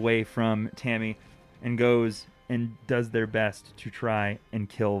 5-foot step away from Tammy and goes and does their best to try and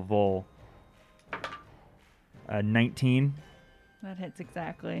kill Vol. 19, That hits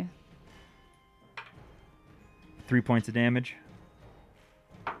exactly. 3 points of damage.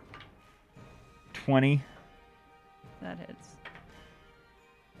 20, That hits.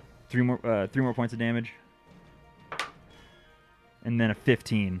 3 more points of damage. And then a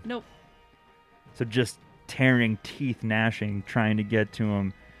 15. Nope. So just tearing, teeth gnashing, trying to get to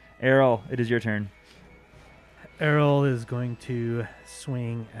him. Errol, it is your turn. Errol is going to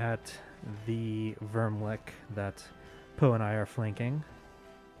swing at the Vermlick that Poe and I are flanking.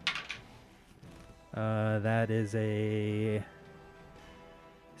 That is a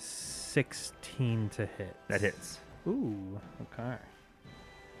 16 to hit. That hits. Ooh, okay.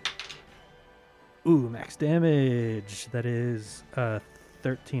 Ooh, max damage. That is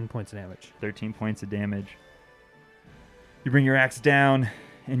 13 points of damage. 13 points of damage. You bring your axe down,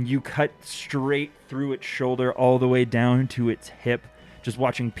 and you cut straight through its shoulder all the way down to its hip, just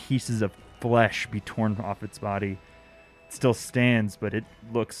watching pieces of flesh be torn off its body. It still stands, but it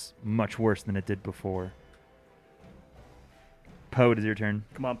looks much worse than it did before. Poe, it is your turn.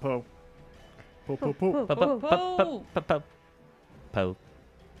 Come on, Poe. Poe, Poe, Poe. Poe.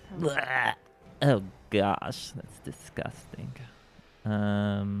 Blah. Oh gosh, that's disgusting.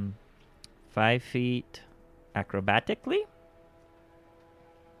 5 feet acrobatically,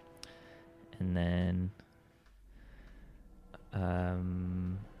 and then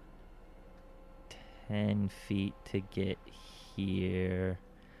 10 feet to get here,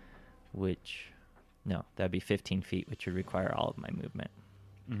 which... No, that'd be 15 feet, which would require all of my movement.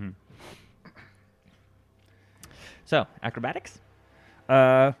 Mm-hmm. So, acrobatics?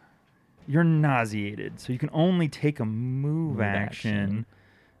 You're nauseated, so you can only take a move action.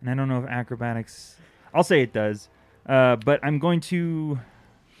 And I don't know if acrobatics... I'll say it does. But I'm going to...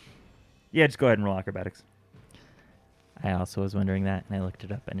 Yeah, just go ahead and roll acrobatics. I also was wondering that, and I looked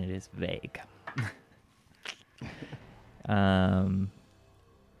it up, and it is vague. 22.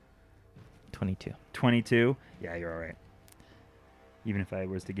 22. Yeah, you're all right. Even if I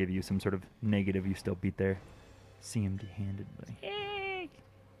was to give you some sort of negative, you still beat their CMD-handedly.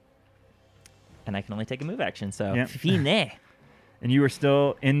 And I can only take a move action, so... Yep. Fine. And you are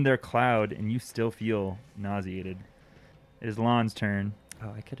still in their cloud, and you still feel nauseated. It is Lon's turn.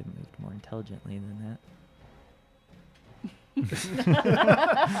 Oh, I could have moved more intelligently than that.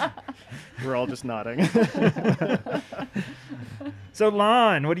 We're all just nodding. So,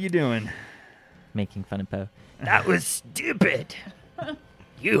 Lon, what are you doing? Making fun of Poe. That was stupid.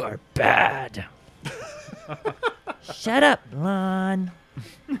 You are bad. Shut up, Lon.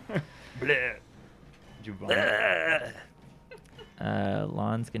 Bleh. Did you vomit?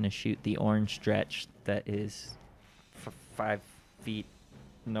 Lon's going to shoot the orange stretch that is 5 feet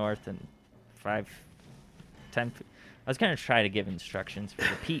north and 10 feet. I was going to try to give instructions for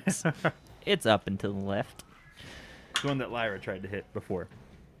the peaks. It's up and to the left. The one that Lyra tried to hit before.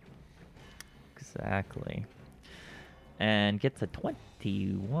 Exactly. And gets a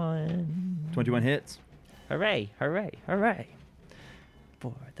 21. 21 hits. Hooray, hooray, hooray.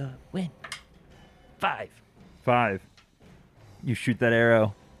 For the win. 5. 5. You shoot that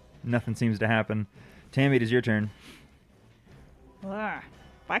arrow. Nothing seems to happen. Tammy, it is your turn.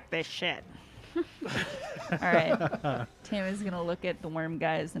 Fuck this shit. All right. Tammy's going to look at the worm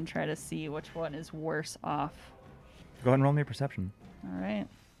guys and try to see which one is worse off. Go ahead and roll me a perception. All right.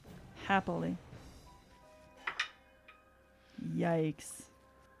 Happily. Yikes.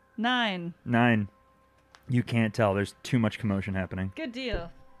 9. 9. You can't tell. There's too much commotion happening. Good deal.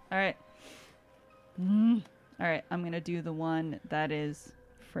 All right. All right. I'm going to do the one that is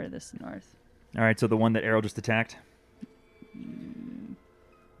furthest north. All right, so the one that Errol just attacked.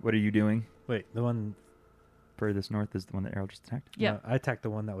 What are you doing? Wait, the one... Furthest north is the one that Errol just attacked? Yeah. I attacked the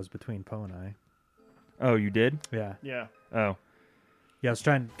one that was between Poe and I. Oh, you did? Yeah. Yeah. Oh. Yeah, I was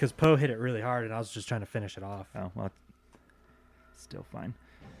trying... Because Poe hit it really hard, and I was just trying to finish it off. Oh, well, it's still fine.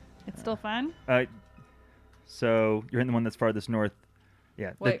 It's still fine? So you're hitting the one that's farthest north.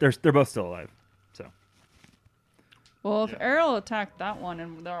 Yeah, Wait. they're both still alive. So. Well, if Errol attacked that one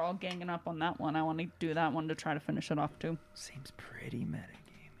and they're all ganging up on that one, I want to do that one to try to finish it off too. Seems pretty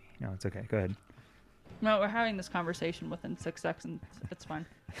metagamey. No, it's okay. Go ahead. No, we're having this conversation within 6 seconds. It's fine.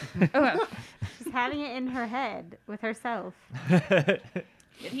 Okay. She's having it in her head with herself. Did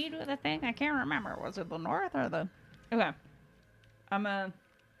he do the thing? I can't remember. Was it the north or the... Okay.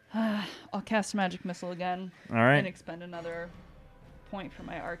 I'll cast Magic Missile again. All right. And expend another point for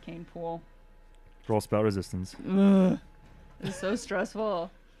my arcane pool. Roll spell resistance. Ugh. It's so stressful.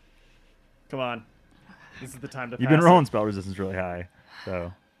 Come on. This is the time to You've pass been it. rolling spell resistance really high.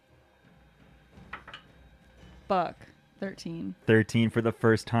 So Buck. 13. 13 for the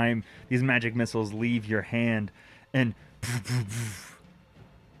first time. These magic missiles leave your hand and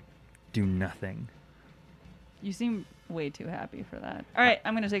do nothing. You seem way too happy for that. All right,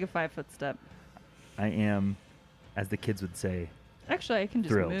 I'm going to take a 5-foot step. I am, as the kids would say, Actually, I can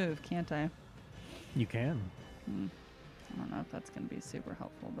just Thrilled. move, can't I? You can. I don't know if that's going to be super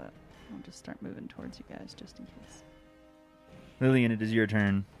helpful, but I'll just start moving towards you guys just in case. Lillian, it is your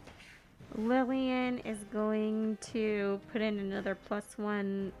turn. Lillian is going to put in another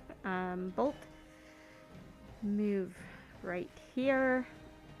 +1 bolt. Move right here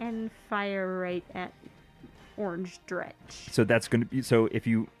and fire right at Orange Dretch. So that's going to be, so if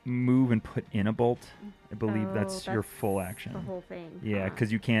you move and put in a bolt, I believe Oh, that's your full action. The whole thing. Yeah, huh?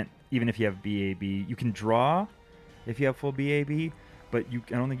 because you can't, even if you have BAB, you can draw if you have full BAB, but I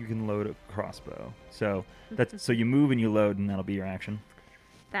don't think you can load a crossbow. So that's so you move and you load, and that'll be your action.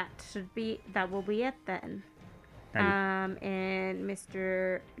 That will be it then. Now you- And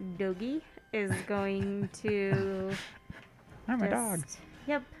Mr. Doggy is going to I'm a dog.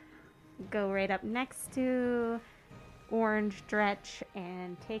 Yep. Go right up next to Orange Dretch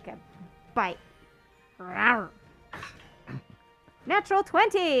and take a bite. Rawr. Natural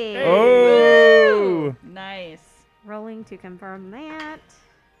 20. Oh! Nice. Rolling to confirm that.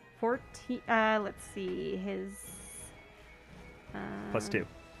 14. Let's see. His. +2.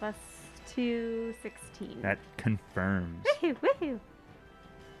 +2, 16. That confirms. Woohoo, woohoo.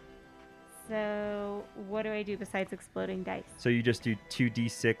 So what do I do besides exploding dice? So you just do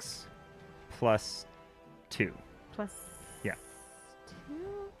 2d6 plus 2. Plus Yeah.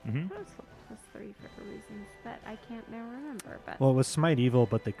 2? Mm-hmm. Plus 3 for reasons that I can't now remember. But Well, it was Smite Evil,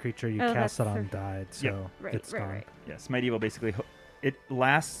 but the creature you Oh, cast it that's on true. died, so right, it's gone. right. Yeah, Smite Evil basically it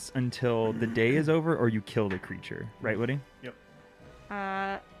lasts until the day is over or you kill the creature, right, Woody?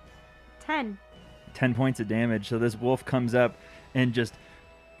 10. 10 points of damage. So this wolf comes up and just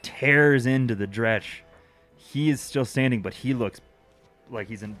tears into the Dretch. He is still standing, but he looks like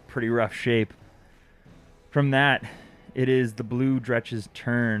he's in pretty rough shape. From that, it is the blue Dretch's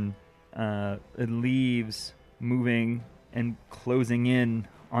turn. It leaves moving and closing in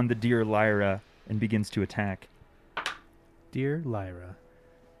on the dear Lyra and begins to attack. Dear Lyra,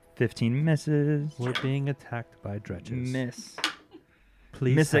 15 misses. we're being attacked by dredges. Miss.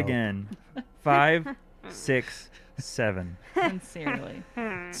 Please Miss help. again. 5, 6, 7. Sincerely.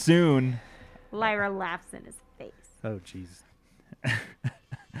 Soon, Lyra laughs in his face. Oh, jeez.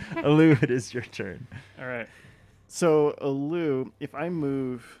 Alu, it is your turn. All right. So, Alu, if I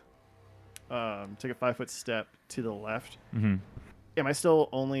move, take a 5-foot step to the left, Mm-hmm. am I still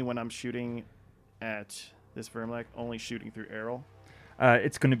only when I'm shooting at this Vermlek, only shooting through arrow?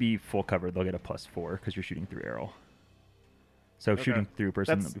 It's going to be full cover. They'll get a +4 because you're shooting through arrow. So Okay. shooting through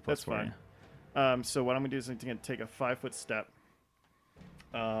person, That's- that'll be that's +4. fine. yeah. So what I'm going to do is I'm going to take a 5-foot step.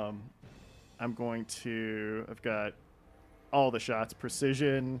 I'm going to... I've got all the shots.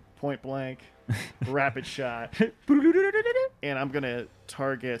 Precision, point blank, rapid shot. And I'm going to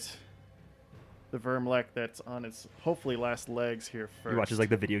target the Vermlek that's on its hopefully last legs here first. You watch as like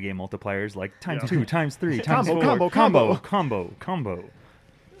the video game multipliers, like times Yeah. 2, times 3, times Combo, 4, combo, combo.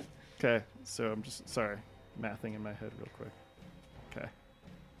 Okay, so I'm just... Sorry. Mathing in my head real quick. Okay.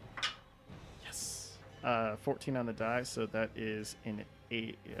 Yes. 14 on the die, so that is an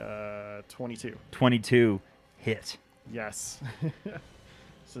 22. 22 hit. Yes.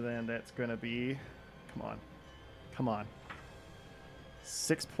 So then that's going to be... Come on.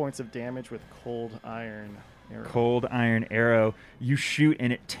 6 points of damage with cold iron arrow. Cold iron arrow. You shoot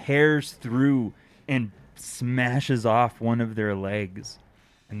and it tears through and smashes off one of their legs.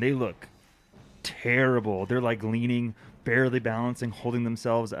 And they look terrible. They're like leaning, barely balancing, holding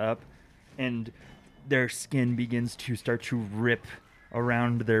themselves up. And their skin begins to start to rip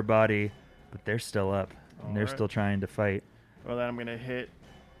around their body. But they're still up. And they're Alright. still trying to fight. Well, then I'm going to hit,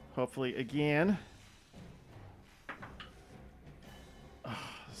 hopefully, again. Oh,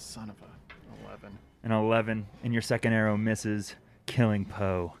 son of a 11. An 11. And your second arrow misses, killing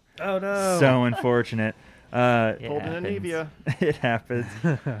Poe. Oh, no. So unfortunate. It Holding happens. Anivia. It happens.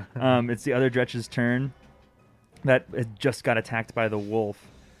 It's the other Dretch's turn. That had just got attacked by the wolf.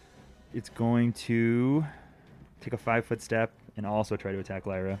 It's going to take a 5-foot step and also try to attack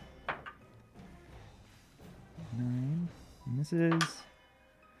Lyra. 9 misses.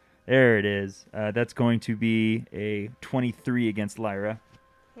 There it is. That's going to be a 23 against Lyra.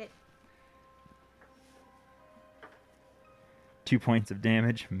 Hit. 2 points of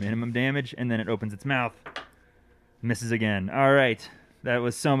damage, minimum damage, and then it opens its mouth. Misses again. All right. That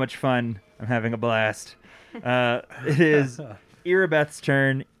was so much fun. I'm having a blast. It is Irabeth's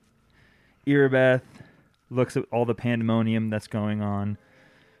turn. Irabeth looks at all the pandemonium that's going on.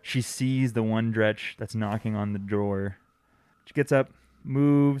 She sees the one Dretch that's knocking on the door. She gets up,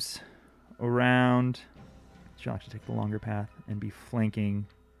 moves around. She'll actually take the longer path and be flanking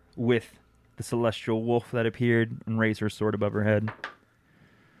with the celestial wolf that appeared and raise her sword above her head.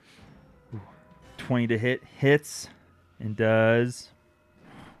 Ooh. 20 to hit. Hits and does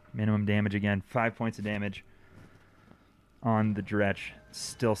minimum damage again. 5 points of damage on the Dretch.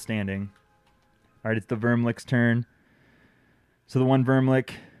 Still standing. All right, it's the Vermlick's turn. So the one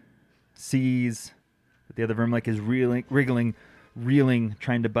Vermlick sees that the other Vermlick is reeling,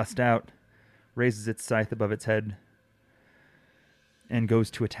 trying to bust out, raises its scythe above its head, and goes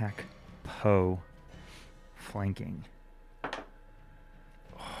to attack Poe, flanking. Oh,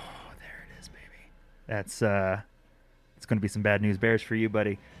 there it is, baby. That's it's going to be some bad news bears for you,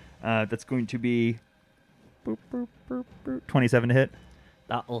 buddy. That's going to be 27 to hit.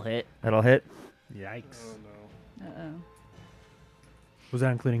 That'll hit. That'll hit. Yikes. Oh, no. Uh-oh. Was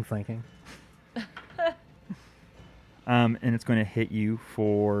that including flanking? And it's going to hit you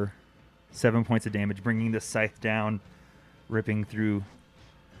for 7 points of damage, bringing the scythe down, ripping through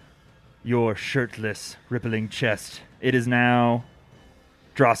your shirtless, rippling chest. It is now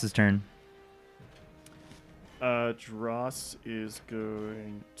Dross's turn. Dross is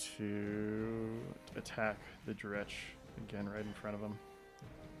going to attack the Dretch again right in front of him.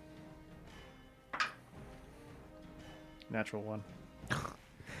 Natural one.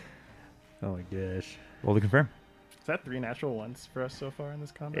 Oh my gosh. Roll to confirm. Is that 3 natural ones for us so far in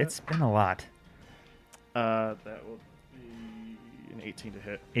this combat? It's been a lot. That will be an 18 to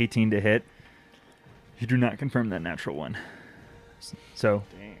hit. 18 to hit. You do not confirm that natural one. So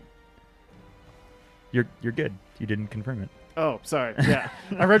Dang. you're good. You didn't confirm it. Oh, sorry. Yeah.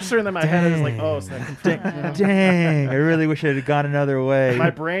 I registered in my head. I was like, oh, so that confirmed. Dang, I really wish it had gone another way.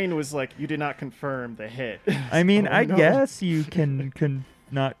 My brain was like, you did not confirm the hit. I mean, Oh, I no. guess you can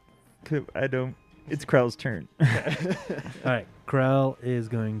not. I don't. It's Krell's turn. All right, Krell is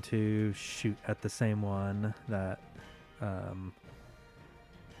going to shoot at the same one that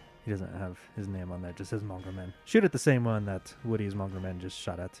he doesn't have his name on there, just says Mongerman. Shoot at the same one that Woody's Mongerman just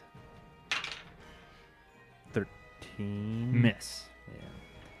shot at. 13. Miss. Yeah.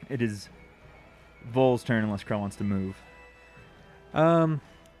 It is Vol's turn unless Krell wants to move.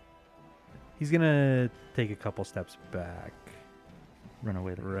 He's gonna take a couple steps back, Run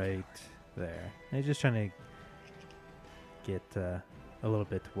away. right there. And he's just trying to get a little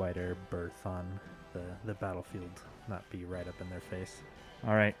bit wider berth on the battlefield, not be right up in their face.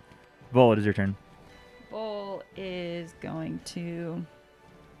 All right, Vol, it is your turn. Bull is going to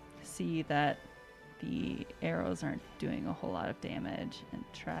see that the arrows aren't doing a whole lot of damage and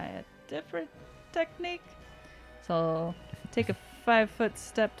try a different technique. So I'll take a 5-foot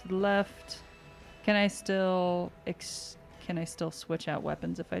step to the left. Can I still switch out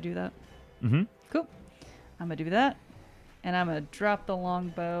weapons if I do that? Mm-hmm. Cool. I'm gonna do that, and I'm gonna drop the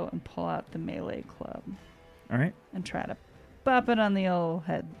longbow and pull out the melee club All right. and try to bop it on the old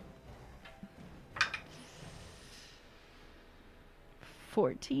head.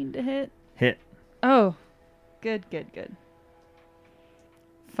 14 to hit. Hit. Oh, good.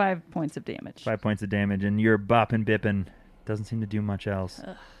 5 points of damage. 5 points of damage, and you're bopping bipping. Doesn't seem to do much else.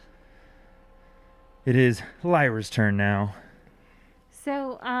 Ugh. It is Lyra's turn now.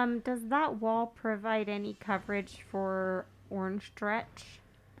 So, does that wall provide any coverage for Orange Stretch?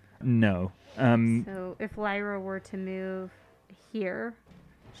 No. So, if Lyra were to move here,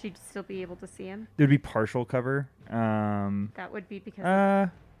 she'd still be able to see him? There would be partial cover. That would be because...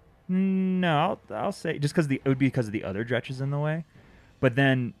 No, I'll say just because it would be because of the other dretches in the way. But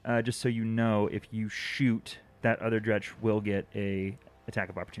then, just so you know, if you shoot, that other dretch will get a attack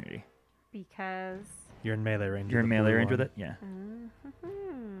of opportunity. Because... You're in melee range. You're in with the melee blue range one. with it? Yeah. Mhm.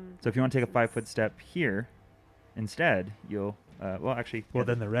 So if you want to take a 5-foot step here, instead, you'll... actually... Well,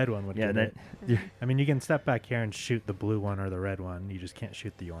 then the red one would Yeah, get that... it. I mean, you can step back here and shoot the blue one or the red one. You just can't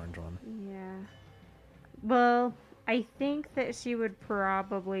shoot the orange one. Yeah. Well, I think that she would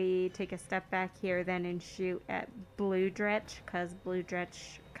probably take a step back here then and shoot at Blue Dretch, because Blue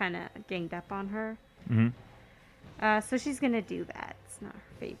Dretch kind of ganged up on her. Mm-hmm. So she's going to do that. It's not her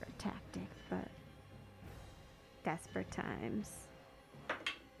favorite tactic, but desperate times.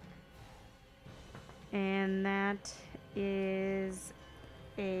 And that is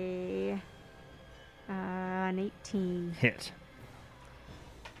an 18. Hit.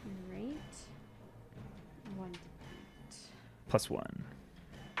 Right. 1 to 8. +1.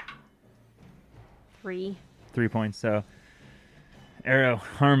 3. 3 points. So arrow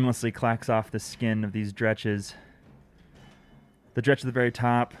harmlessly clacks off the skin of these dretches. The dretch at the very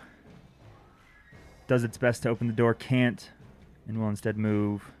top does its best to open the door, can't, and will instead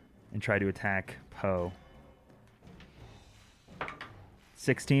move and try to attack Poe.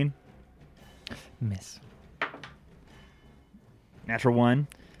 16. Miss. Natural 1.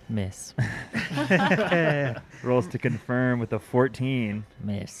 Miss. Rolls to confirm with a 14.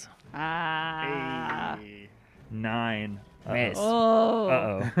 Miss. Ah. Hey. 9. Miss. Oh.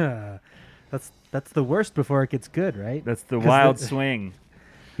 Uh-oh. That's the worst before it gets good, right? That's the 'Cause wild the- swing.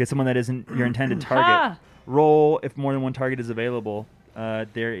 Get someone that isn't your intended target. Ha! Roll if more than one target is available.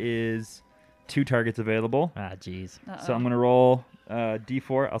 There is 2 targets available. Ah, jeez. So I'm going to roll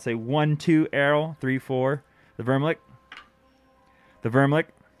D4. I'll say 1, 2, arrow, 3, 4. The Vermlick.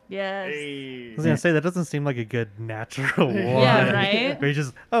 Yes. Hey. I was gonna say that doesn't seem like a good natural one. Yeah, right? Where you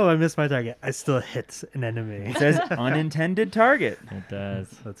just, I missed my target. I still hit an enemy. It says unintended target. It does.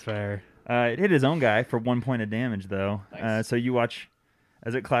 That's fair. It hit his own guy for 1 point of damage, though. Nice. So you watch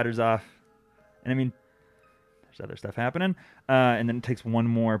as it clatters off. And I mean, there's other stuff happening. And then it takes one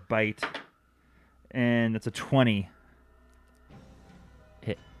more bite. And that's a 20.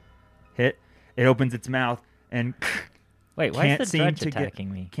 Hit. Hit. It opens its mouth and Wait, why Can't is the seem dredge to get-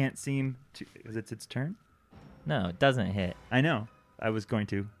 attacking me? can't seem to... Is it its turn? No, it doesn't hit. I know. I was going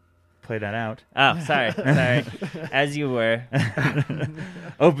to play that out. Oh, sorry. As you were.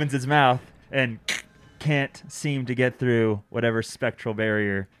 Opens its mouth and can't seem to get through whatever spectral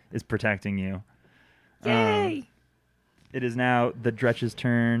barrier is protecting you. Yay! It is now the Dretch's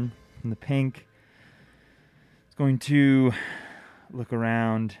turn. in the pink is going to look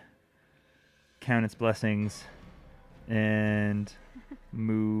around, count its blessings, and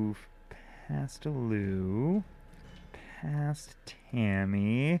move past Lou, past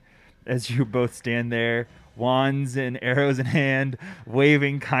Tammy, as you both stand there, wands and arrows in hand,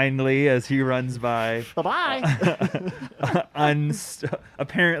 waving kindly as he runs by. Bye-bye.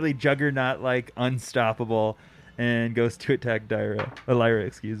 Apparently juggernaut-like, unstoppable, and goes to attack Lyra,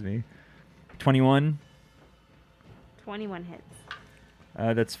 excuse me. 21. 21 hits.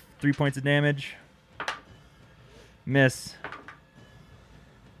 That's 3 points of damage. Miss.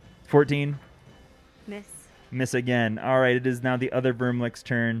 14. Miss. Miss again. All right, it is now the other Vermlick's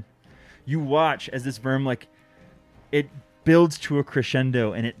turn. You watch as this Vermlick, it builds to a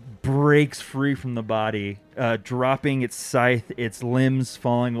crescendo and it breaks free from the body, dropping its scythe, its limbs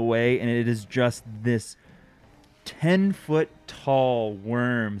falling away, and it is just this 10-foot tall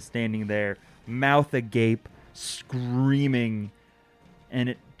worm standing there, mouth agape, screaming, and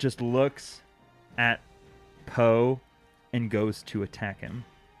it just looks at Poe and goes to attack him.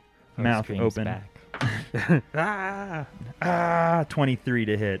 Poe Mouth screams open. back. 23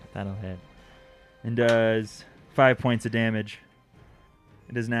 to hit. That'll hit. And does 5 points of damage.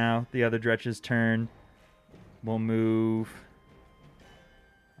 It is now the other Dretch's turn. We'll move.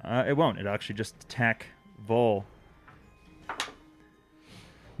 It won't. It'll actually just attack Vol.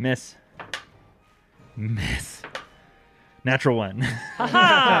 Miss. Miss. Natural 1.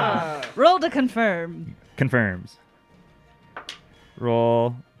 Haha! Roll to confirm. Confirms.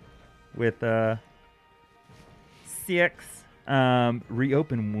 Roll with 6.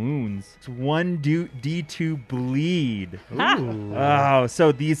 Reopen wounds. It's 1 D2 bleed. Ooh. Oh,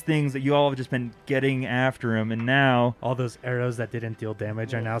 so these things that you all have just been getting after him, and now, All those arrows that didn't deal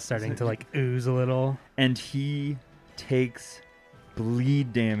damage are now starting to like ooze a little. and he takes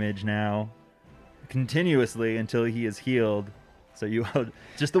bleed damage now, continuously until he is healed. So you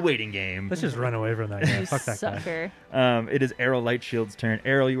just the waiting game. Let's just run away from that guy. You Fuck that guy. sucker. It is Arrow Lightshield's turn.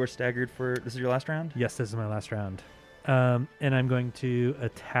 Arrow, you are staggered for this is your last round. Yes, this is my last round. And I'm going to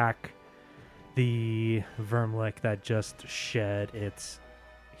attack the Vermlick that just shed its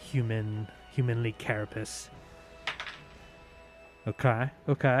humanly carapace. Okay.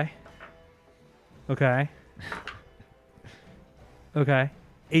 Okay.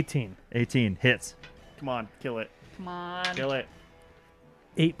 18. 18 hits. Come on, kill it. Come on. Kill it.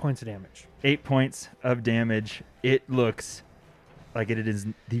 8 points of damage. 8 points of damage. It looks like it is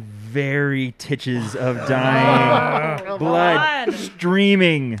the very titches of dying, blood on.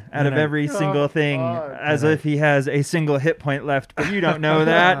 streaming out of No. every single thing, God. as if he has a single hit point left. But you don't know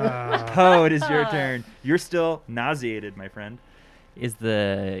that. Poe, it is your turn. You're still nauseated, my friend. Is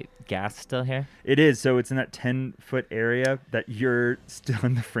the gas still here? It is. So it's in that 10-foot area that you're still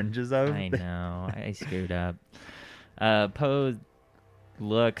in the fringes of. I know. I screwed up. Poe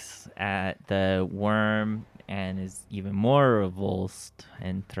looks at the worm and is even more revulsed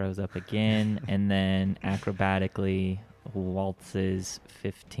and throws up again and then acrobatically waltzes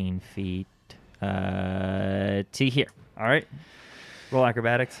 15 feet to here. All right. Roll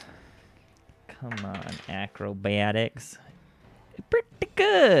acrobatics. Come on, acrobatics. Pretty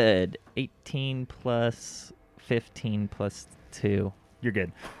good. 18 plus 15 plus 2. You're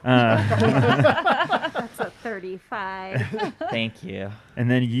good. That's a 35. Thank you. And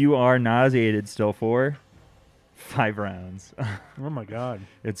then you are nauseated still for 5 rounds. Oh my god.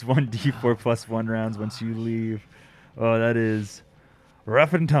 It's 1d4 plus 1 rounds once you leave. Oh, that is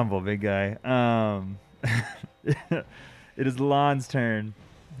rough and tumble, big guy. It is Lon's turn.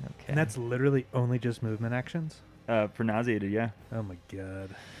 Okay. And that's literally only just movement actions? For nauseated, yeah. Oh my god.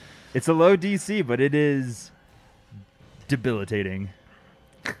 It's a low DC, but it is debilitating.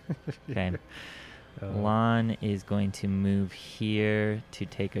 Okay. Lon is going to move here to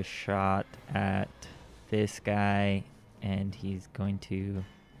take a shot at this guy, and he's going to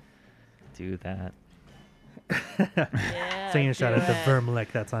do that. Yeah, Taking a shot do at the it.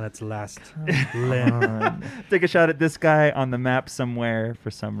 Vermlick that's on its last limb. Take a shot at this guy on the map somewhere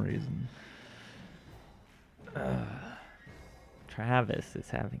for some reason. Travis is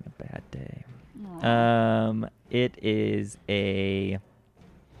having a bad day. Aw. It is a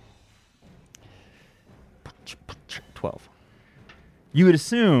 12. You would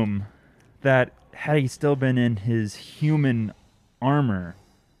assume that had he still been in his human armor,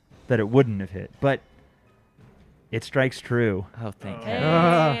 that it wouldn't have hit, but it strikes true. Oh, thank Oh.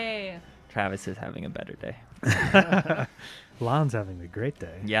 heaven. Hey. Travis is having a better day. Lon's having a great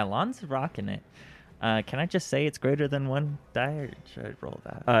day. Yeah, Lon's rocking it. Can I just say it's greater than 1 die, or should I roll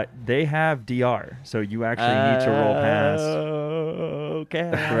that? They have DR, so you actually need to roll past. Okay,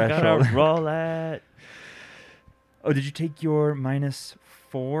 I'm Threshold. gonna roll it. Oh, did you take your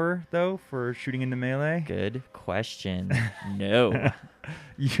 -4 though for shooting into melee? Good question. No.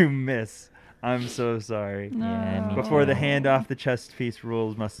 You miss. I'm so sorry. Yeah, me Before the too. hand off the chest piece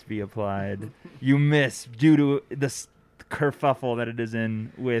rules must be applied. You miss due to the kerfuffle that it is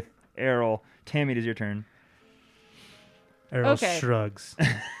in with Errol. Tammy, it is your turn. Errol Okay. shrugs.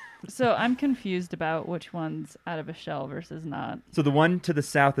 So I'm confused about which one's out of a shell versus not. So the one to the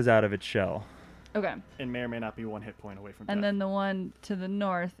south is out of its shell. Okay. And may or may not be 1 hit point away from And death. then the one to the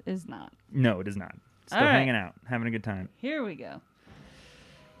north is not. No, it is not. Still All right. hanging out, having a good time. Here we go.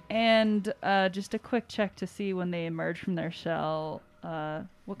 And just a quick check to see when they emerge from their shell,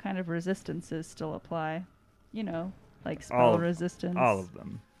 what kind of resistances still apply. You know, like spell All of- resistance, All of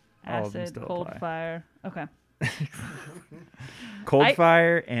them. All of them acid, still cold apply. fire. Okay. Cold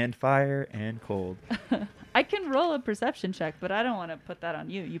fire and cold. I can roll a perception check, but I don't want to put that on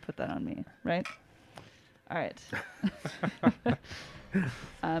you. You put that on me, right? All right.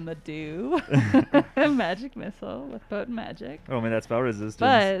 I'm a do a magic missile with potent magic. Oh man, that's spell resistance.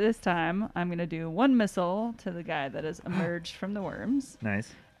 But this time, I'm going to do one missile to the guy that has emerged from the worms,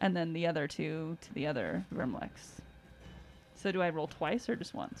 Nice. and then the other two to the other Vermlex. So do I roll twice or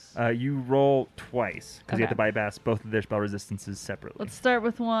just once? You roll twice because you have Okay. to bypass both of their spell resistances separately. Let's start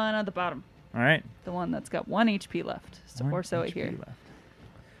with one at the bottom, All right. the one that's got 1 HP left, One or so I HP hear. left.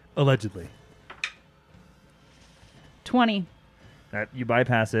 Allegedly. 20. You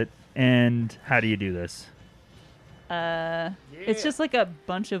bypass it, and how do you do this? It's just like a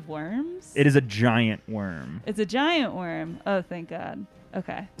bunch of worms. It is a giant worm. It's a giant worm. Oh, thank God.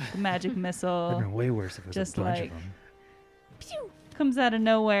 Okay. The magic That'd missile been way worse if it was just a bunch like- of them. pew, comes out of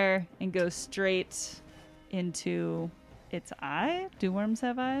nowhere and goes straight into its eye. Do worms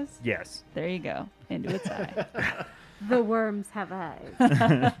have eyes? Yes. There you go. Into its eye. The worms have eyes.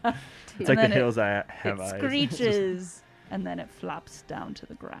 It's like the then hills I have It eyes. screeches and then it flops down to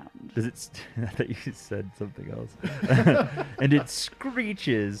the ground. Does it? I thought you said something else. And it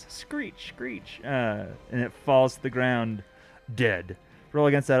screeches, screech, screech, and it falls to the ground, dead. Roll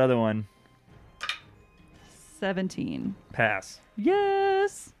against that other one. 17. Pass.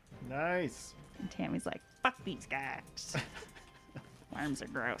 Yes. Nice. And Tammy's like, fuck these guys. Worms are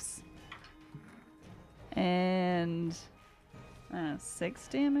gross. And 6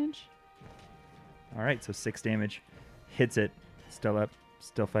 damage. All right, so 6 damage. Hits it. Still up.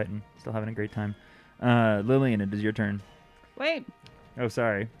 Still fighting. Still having a great time. Lillian, it is your turn. Wait. Oh,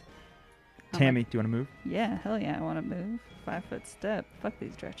 sorry. Oh, Tammy, do you want to move? Yeah, hell yeah, I want to move. 5-foot step. Fuck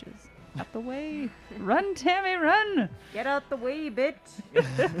these dretches. Out the way. Run, Tammy, run. Get out the way, bitch.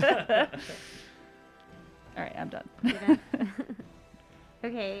 All right, I'm done.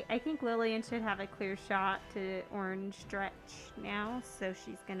 Okay, I think Lillian should have a clear shot to orange stretch now, so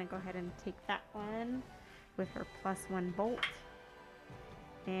she's gonna go ahead and take that one with her +1 bolt.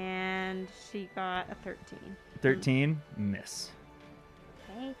 And she got a 13. 13. Miss.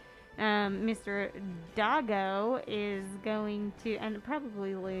 Okay. Mr. Doggo is going to, and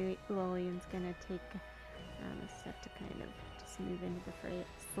probably Lillian's gonna take a step to kind of just move into the fray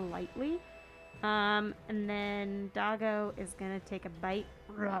slightly. And then Doggo is gonna take a bite.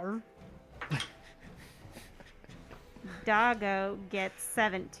 Rawr. Doggo gets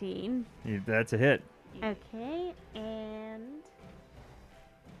 17. That's a hit. Okay, and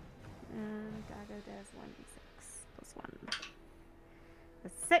Doggo does 1d6 plus 1.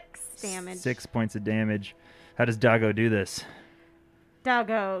 That's 6 damage. 6 points of damage. How does Dago do this?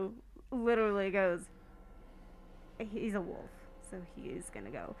 Doggo literally goes. He's a wolf, so he is gonna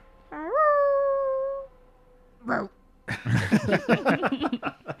go.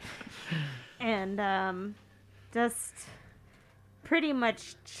 And just pretty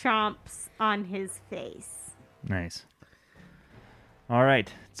much chomps on his face. Nice. All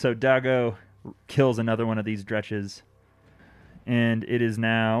right. So Dago kills another one of these dretches. And it is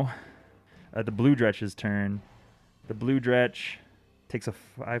now the blue dretch's turn. The blue dretch takes a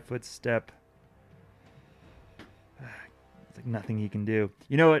 5-foot step. It's like nothing he can do.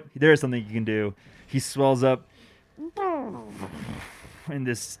 You know what? There is something he can do. He swells up. And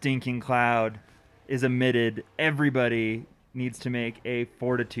this stinking cloud is emitted. Everybody needs to make a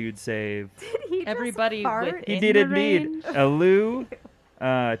fortitude save. Did he Everybody just fart? with He In did the indeed. range? Alu,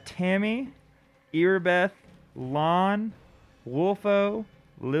 Tammy, Irabeth, Lon, Wolfo,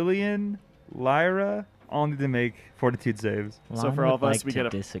 Lillian, Lyra all need to make fortitude saves. So Lon for all would of us, like we to get a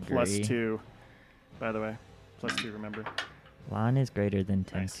disagree. +2. By the way, +2. Remember. Lon is greater than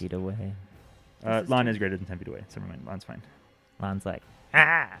 10 Nice. feet away. This is Lon true. is greater than 10 feet away. So never mind. Lon's fine. Lon's like,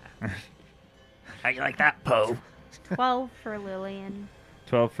 Ah. How you like that, Poe? 12 for Lillian.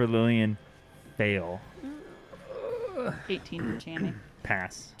 12 for Lillian. Fail. 18 for Tammy.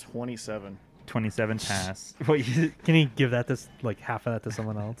 Pass. 27. 27 pass. Can you give that to like half of that to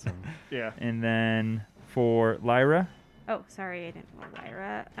someone else? And Yeah. And then for Lyra, Oh, sorry, I didn't roll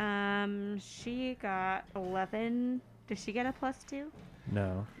Lyra. She got 11. Does she get a +2?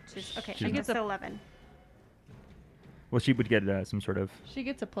 no. Okay, She I does guess 11. well, she would get some sort of She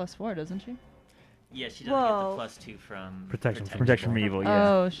gets a +4, doesn't she? Yeah, she doesn't Whoa. get the +2 from Protection from protection from evil. Yeah.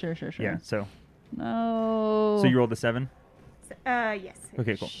 Oh, sure. Yeah. So No. you rolled a 7. Yes.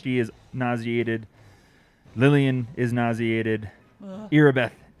 Okay, cool. She is nauseated. Lillian is nauseated. Ugh.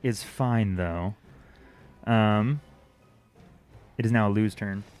 Irabeth is fine though. It is now Lou's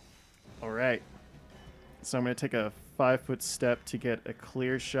turn. All right. So I'm going to take a 5-foot step to get a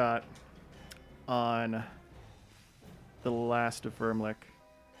clear shot on the last of Vermlick.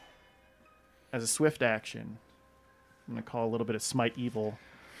 As a swift action, I'm going to call a little bit of Smite Evil.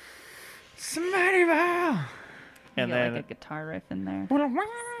 Smite evil. And Get, then, like a guitar riff in there.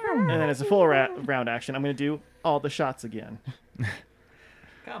 and then as a full round action, I'm going to do all the shots again.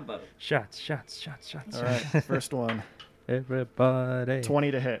 combo. Shots. All right, first one. Everybody.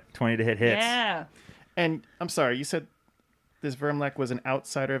 20 to hit. 20 to hit hits. Yeah. And I'm sorry, you said this Vermlek was an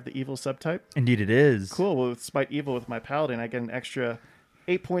outsider of the evil subtype? Indeed it is. Cool. Well, with Smite Evil with my Paladin, I get an extra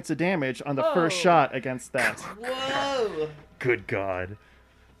 8 points of damage on the first Whoa. shot against that. Whoa! Good God.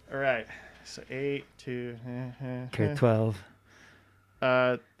 All right. So 8 to... Okay, 12.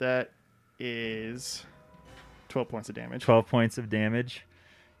 That is 12 points of damage. 12 points of damage.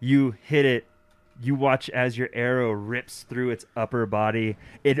 You hit it. You watch as your arrow rips through its upper body.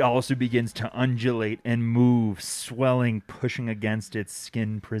 It also begins to undulate and move, swelling, pushing against its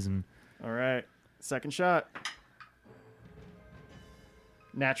skin prison. All right. Second shot.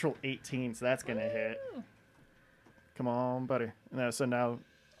 Natural 18, so that's going to hit. Come on, buddy. No, so now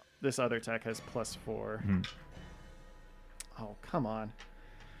this other attack has +4. Mhm. Oh, come on.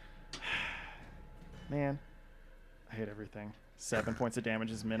 Man, I hate everything. 7 points of damage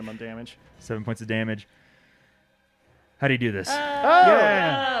is minimum damage. 7 points of damage. How do you do this?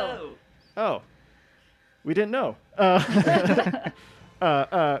 Yeah. Oh, we didn't know.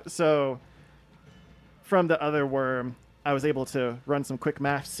 So from the other worm, I was able to run some quick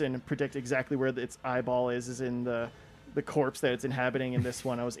maths and predict exactly where its eyeball is in the corpse that it's inhabiting. In this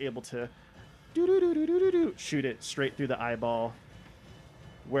one, I was able to shoot it straight through the eyeball,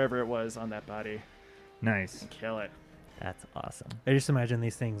 wherever it was on that body, Nice. and kill it. That's awesome. I just imagine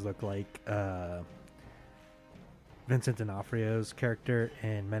these things look like Vincent D'Onofrio's character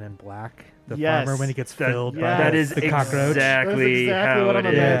in Men in Black, the Yes. farmer when he gets That- filled by that is the cockroach. exactly That's exactly how what it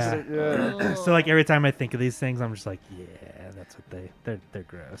I'm is. imagining. So like every time I think of these things, I'm just like, yeah, that's what they're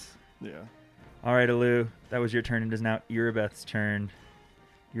gross. Yeah. All right, Alu, that was your turn. It is now Irabeth's turn.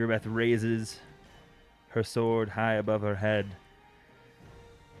 Irabeth raises her sword high above her head,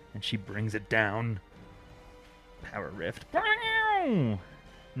 and she brings it down. Power Rift.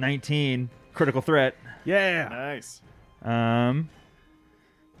 19. Critical threat. Yeah. Nice.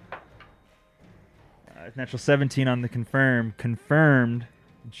 Natural 17 on the confirm. Confirmed.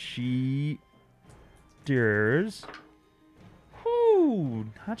 She does. Whoo!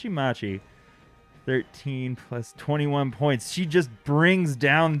 Hachimachi. 13 plus 21 points. She just brings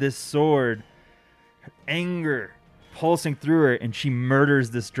down this sword. Her anger pulsing through her, and she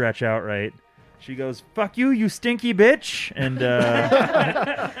murders the stretch outright. She goes, "Fuck you, you stinky bitch!" And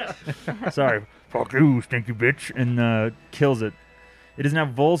sorry, "Fuck you, stinky bitch!" And kills it. It is now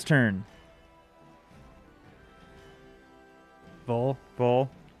Vol's turn. Vol. Vol.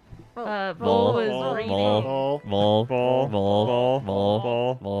 Vol was Vol. reading. Vol. Vol. Vol. Vol. Vol. Vol. Vol.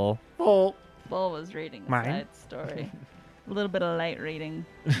 Vol. Vol. Vol. Vol was reading a Mine? side story. A little bit of light reading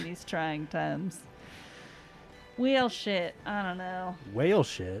in these trying times. Wheel shit. I don't know. Whale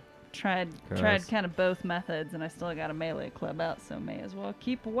shit. Tried Gross. kind of both methods, and I still got a melee club out, so may as well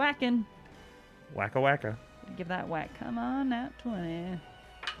keep whacking. Wacka wacka. Give that whack. Come on, nat 20.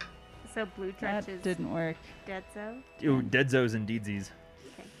 So Blue That Trench is didn't work. dead zone. Ooh, Deadzos and Deedsies.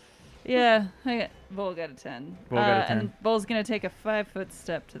 Yeah, Vol got a 10. Vol got a 10. And Vol's gonna take a 5-foot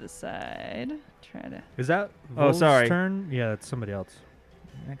step to the side. Try to. Is that Oh, Vol's sorry. turn? Yeah, it's somebody else.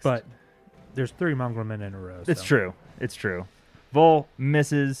 Next. But there's 3 mongrel men in a row. It's so. true. It's true. Vol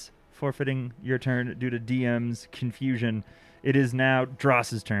misses, forfeiting your turn due to DM's confusion. It is now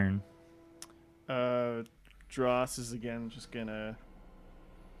Dross's turn. Dross is again just gonna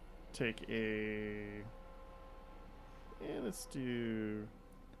take a. Let's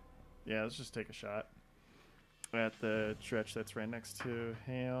just take a shot at the stretch that's right next to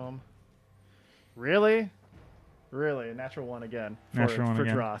him. Really? Really, a natural one again. Natural one for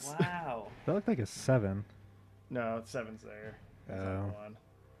again. Dross. Wow. That looked like a 7. No, 7's there. That's not Oh. the one.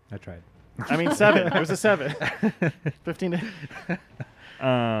 I tried. I mean 7. It was a 7. 15.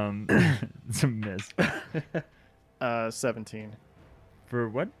 It's a miss. 17. For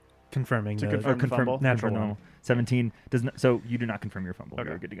what? Confirming To the confirm the fumble? natural Confirm one. normal. 17 does not. So you do not confirm your fumble. Okay.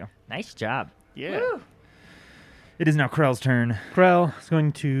 You're good to go. Nice job. Yeah. It is now Krell's turn. Krell is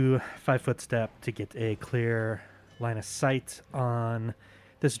going to 5-foot step to get a clear line of sight on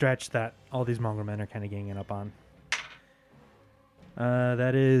the stretch that all these mongrel men are kind of ganging up on.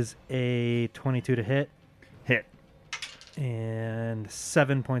 That is a 22 to hit Hit. and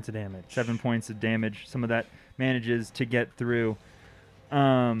 7 points of damage. 7 points of damage. Some of that manages to get through.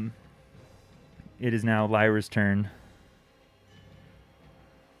 It is now Lyra's turn.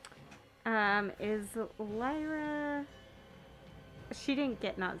 Is Lyra? She didn't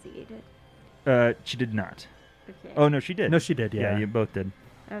get nauseated. She did not. Okay. Oh no, she did. No, she did, yeah. you both did.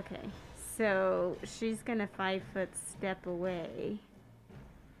 Okay. So she's gonna 5-foot step away.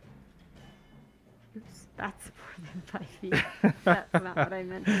 Oops, that's more than 5 feet. That's not what I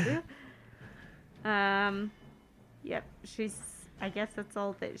meant to do. Yep. I guess that's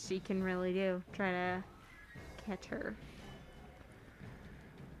all that she can really do. Try to catch her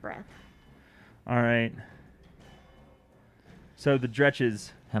breath. All right. So the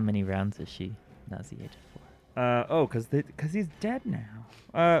Dretches. How many rounds is she nauseated for? Because he's dead now.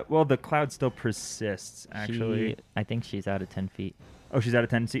 Well, the cloud still persists. Actually. I think she's out of 10 feet. Oh, she's out of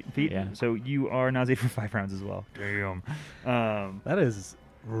 10 feet. Yeah. So you are nauseated for 5 rounds as well. Damn. That is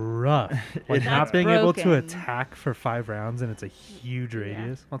rough. Like That's not being able to broken. attack for 5 rounds, and it's a huge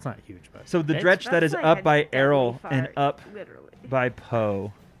radius. Well, it's not huge, but So the It's- Dretch that is That's up like by a Errol deadly and fart, up literally. by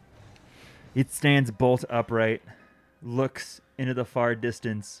Poe. It stands bolt upright, looks into the far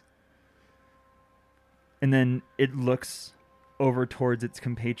distance, and then it looks over towards its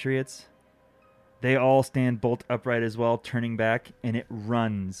compatriots. They all stand bolt upright as well, turning back, and it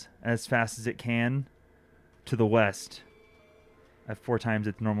runs as fast as it can to the west at 4 times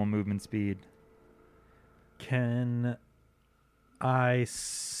its normal movement speed. can I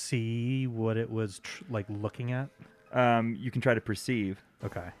see what it was like looking at? You can try to perceive.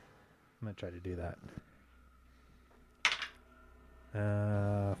 Okay. I'm going to try to do that.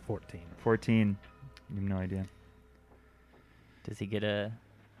 14. 14. You have no idea. Does he get a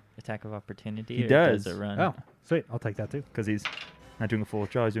attack of opportunity? He or does. Does it run? Oh, sweet. I'll take that too. Because he's not doing a full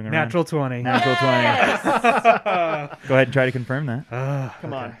draw. He's doing a Natural 20. run. Natural 20. Go ahead and try to confirm that.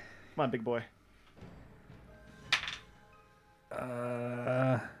 Come on. Come on, big boy.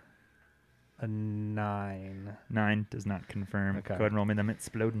 A 9. 9 does not confirm. Okay. Go ahead and roll me them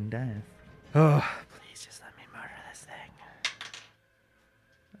exploding dice. Oh, please just let me murder this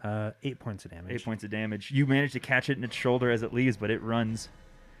thing. 8 points of damage. 8 points of damage. You manage to catch it in its shoulder as it leaves, but it runs.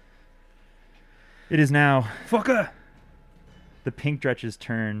 It is now Fucker! the pink Dretch's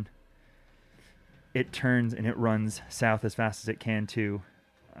turn. It turns and it runs south as fast as it can too,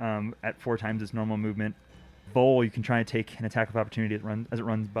 at 4 times its normal movement. Vol, you can try and take an attack of opportunity as it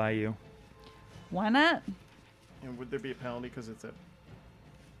runs by you. Why not? And would there be a penalty because it's at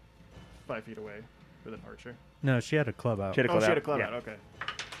 5 feet away with an archer? No, she had a club out. She had a Oh, club she had out. a club Yeah. out. Okay.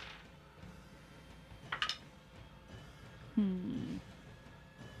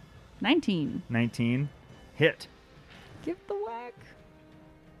 19. 19. Hit. Give the whack.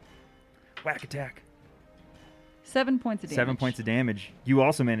 Whack attack. 7 points of damage. 7 points of damage. You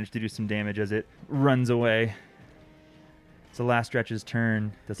also manage to do some damage as it runs away. It's the last Dretch's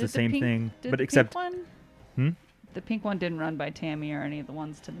turn. Does Did the same pink- thing, did but the except pink one? Hmm? The pink one didn't run by Tammy or any of the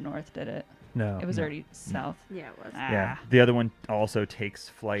ones to the north, did it? No. It was no. already south. Yeah, it was. yeah, Ah. the other one also takes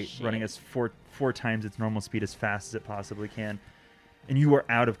flight, running Shit. as four times its normal speed as fast as it possibly can, and you are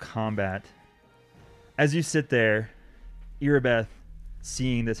out of combat. As you sit there, Irabeth,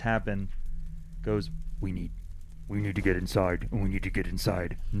 seeing this happen, goes, "We need to get inside, and we need to get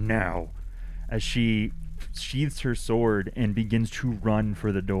inside now." As she sheathes her sword and begins to run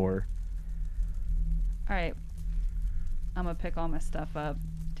for the door. All right. I'm going to pick all my stuff up.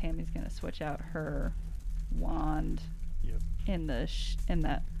 Tammy's going to switch out her wand Yep. in the in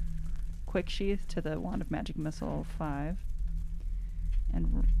that quick sheath to the Wand of Magic Missile 5.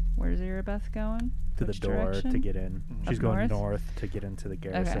 And where's Irabeth going? To Which the door direction? to get in. Up She's going north? north to get into the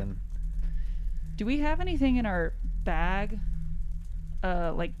garrison. Do we have anything in our bag,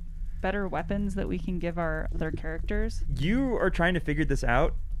 like better weapons that we can give our other characters? You are trying to figure this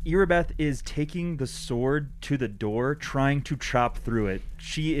out. Irabeth is taking the sword to the door, trying to chop through it.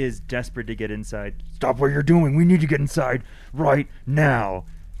 She is desperate to get inside. Stop what you're doing. We need to get inside right now.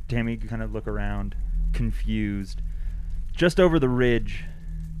 Tammy, you kind of look around. confused. Just over the ridge,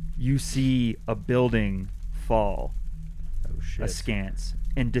 you see a building fall Oh shit. askance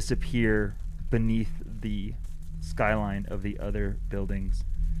and disappear beneath the skyline of the other buildings.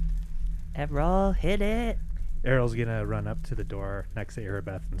 Errol, hit it. Errol's gonna run up to the door next to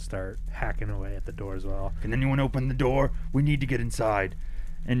Erebeth and start hacking away at the door as well. Can anyone open the door? We need to get inside.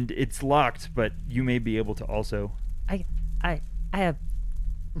 And it's locked, but you may be able to also. I have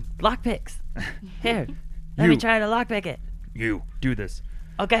lockpicks. Here, let me You. try to lockpick it. You do this.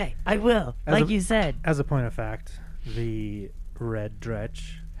 Okay, I will. As Like a- you said. As a point of fact, the red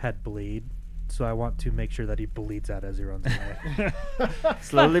dretch had bleed, so I want to make sure that he bleeds out as he runs away.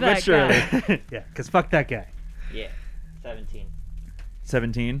 Slowly but that surely. Yeah, because fuck that guy. Yeah, 17.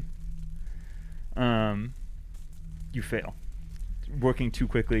 17. You fail. Working too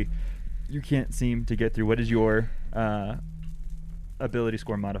quickly. You can't seem to get through. What is your ability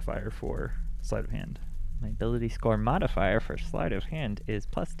score modifier for sleight of hand? My ability score modifier for sleight of hand is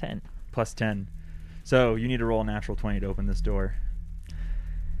 +10. Plus 10. So you need to roll a natural 20 to open this door.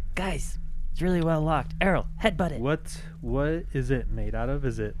 Guys, it's really well locked. Errol, headbutt it. What is it made out of?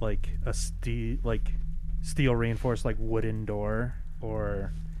 Is it like a steel reinforced like wooden door,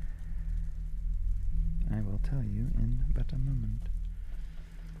 or I will tell you in but a moment.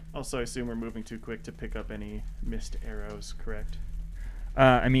 Also, I assume we're moving too quick to pick up any missed arrows, correct?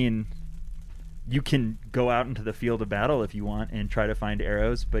 I mean, you can go out into the field of battle if you want and try to find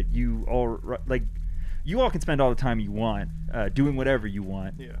arrows, but you all can spend all the time you want doing whatever you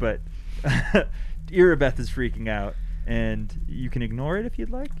want. Yeah. But Erebeth is freaking out, and you can ignore it if you'd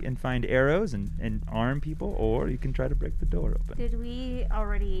like and find arrows and arm people, or you can try to break the door open. Did we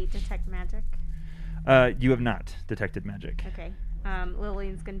already detect magic? You have not detected magic. Okay.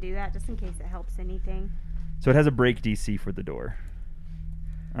 Lillian's gonna do that just in case it helps anything. So it has a break DC for the door.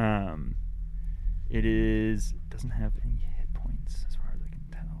 It doesn't have any hit points as far as I can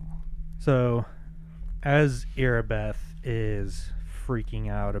tell. so? As Erebeth is freaking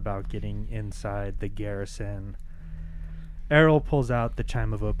out about getting inside the garrison, Errol pulls out the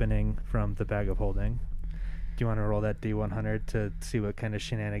chime of opening from the bag of holding. Do you want to roll that D100 to see what kind of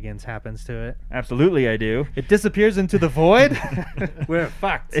shenanigans happens to it? Absolutely, I do. It disappears into the void. We're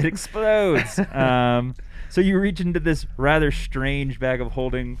fucked. It explodes. So you reach into this rather strange bag of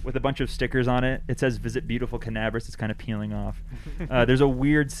holding with a bunch of stickers on it. It says "Visit Beautiful Canaveras." It's kind of peeling off. There's a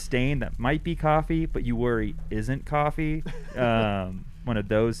weird stain that might be coffee, but you worry isn't coffee. One of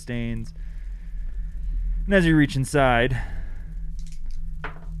those stains. And as you reach inside,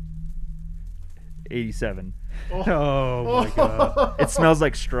 87. Oh my god. It smells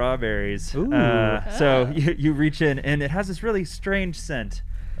like strawberries. Ooh. So you reach in, and it has this really strange scent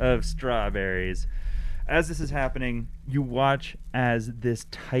of strawberries. As this is happening, you watch as this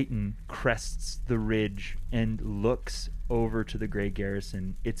titan crests the ridge and looks over to the Grey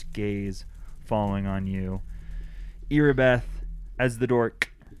Garrison, its gaze falling on you. Erebeth, as the door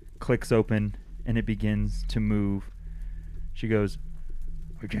clicks open and it begins to move, she goes,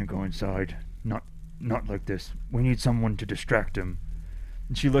 "We can't go inside. Not like this. We need someone to distract him."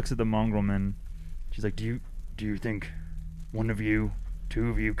 And she looks at the mongrel men. She's like, Do you think one of you, two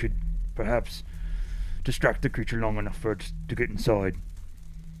of you could perhaps distract the creature long enough for it to get inside?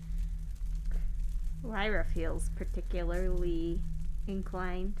 Lyra feels particularly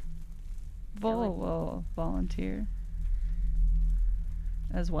inclined. Vol will volunteer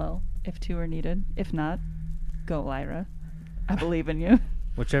as well if two are needed. If not, go Lyra. I believe in you.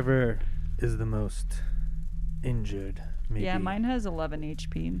 Whichever is the most injured, maybe. Yeah, mine has 11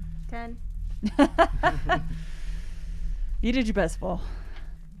 HP. 10. You did your best, Vol.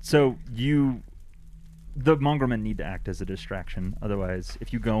 So the mongrel men need to act as a distraction. Otherwise,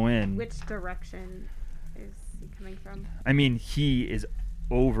 if you go in, Which direction is he coming from? I mean, he is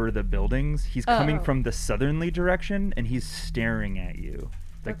over the buildings. He's coming Oh. from the southerly direction, and he's staring at you.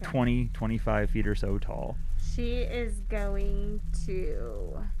 Like Okay. 20, 25 feet or so tall. She is going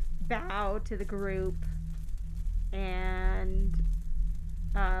to bow to the group and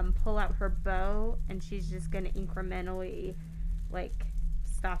pull out her bow, and she's just going to incrementally, like,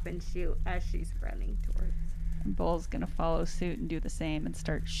 stop and shoot as she's running towards. And Vol's gonna follow suit and do the same and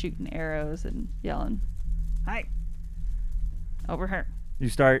start shooting arrows and yelling, "Hi!" over her. You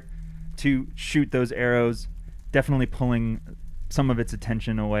start to shoot those arrows, definitely pulling some of its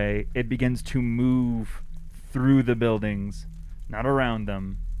attention away. It begins to move through the buildings, not around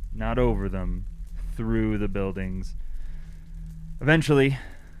them, not over them, through the buildings. Eventually,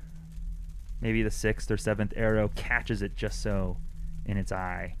 maybe the 6th or 7th arrow catches it just so in its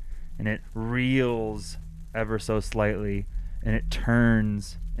eye, and it reels ever so slightly and it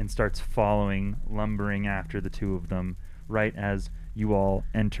turns and starts following, lumbering after the two of them, right as you all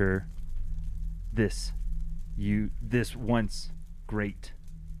enter this once great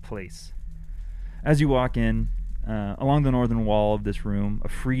place. As you walk in, along the northern wall of this room, a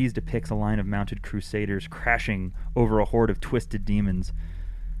frieze depicts a line of mounted crusaders crashing over a horde of twisted demons.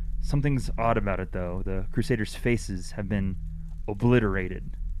 Something's odd about it, though. The crusaders' faces have been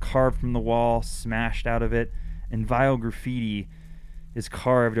obliterated, carved from the wall, smashed out of it, and vile graffiti is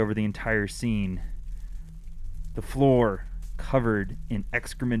carved over the entire scene. The floor covered in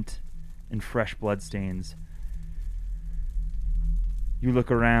excrement and fresh bloodstains. You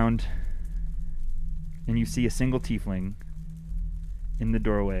look around, and you see a single tiefling in the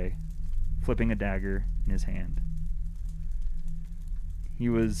doorway, flipping a dagger in his hand. He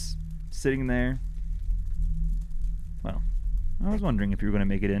was sitting there. Well, I was wondering if you were going to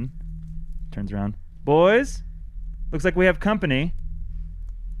make it in. Turns around. Boys, looks like we have company.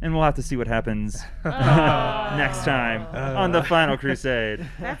 And we'll have to see what happens next time on the Final Crusade.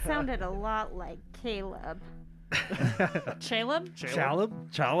 That sounded a lot like Caleb. Caleb?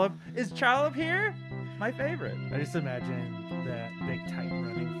 Chalub? Is Chalub here? My favorite. I just imagine that big Titan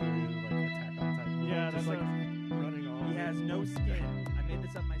running through like Attack on Titan. Yeah, just that's like running all. He has no skin. I made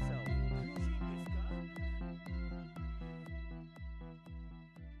this up myself.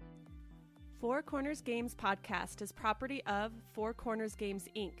 Four Corners Games podcast is property of Four Corners Games,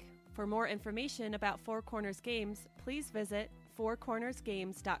 Inc. For more information about Four Corners Games, please visit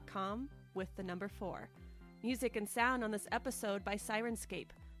fourcornersgames.com with the number 4. Music and sound on this episode by Sirenscape,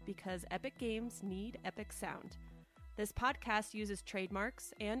 because epic games need epic sound. This podcast uses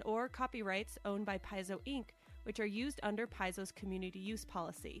trademarks and or copyrights owned by Paizo Inc., which are used under Paizo's community use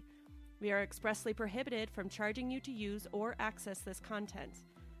policy. We are expressly prohibited from charging you to use or access this content.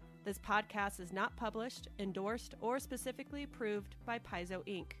 This podcast is not published, endorsed, or specifically approved by Paizo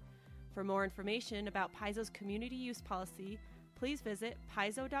Inc. For more information about Paizo's community use policy, please visit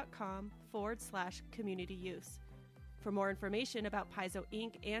paizo.com/community use. For more information about Paizo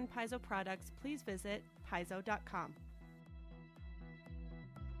Inc. and Paizo products, please visit paizo.com.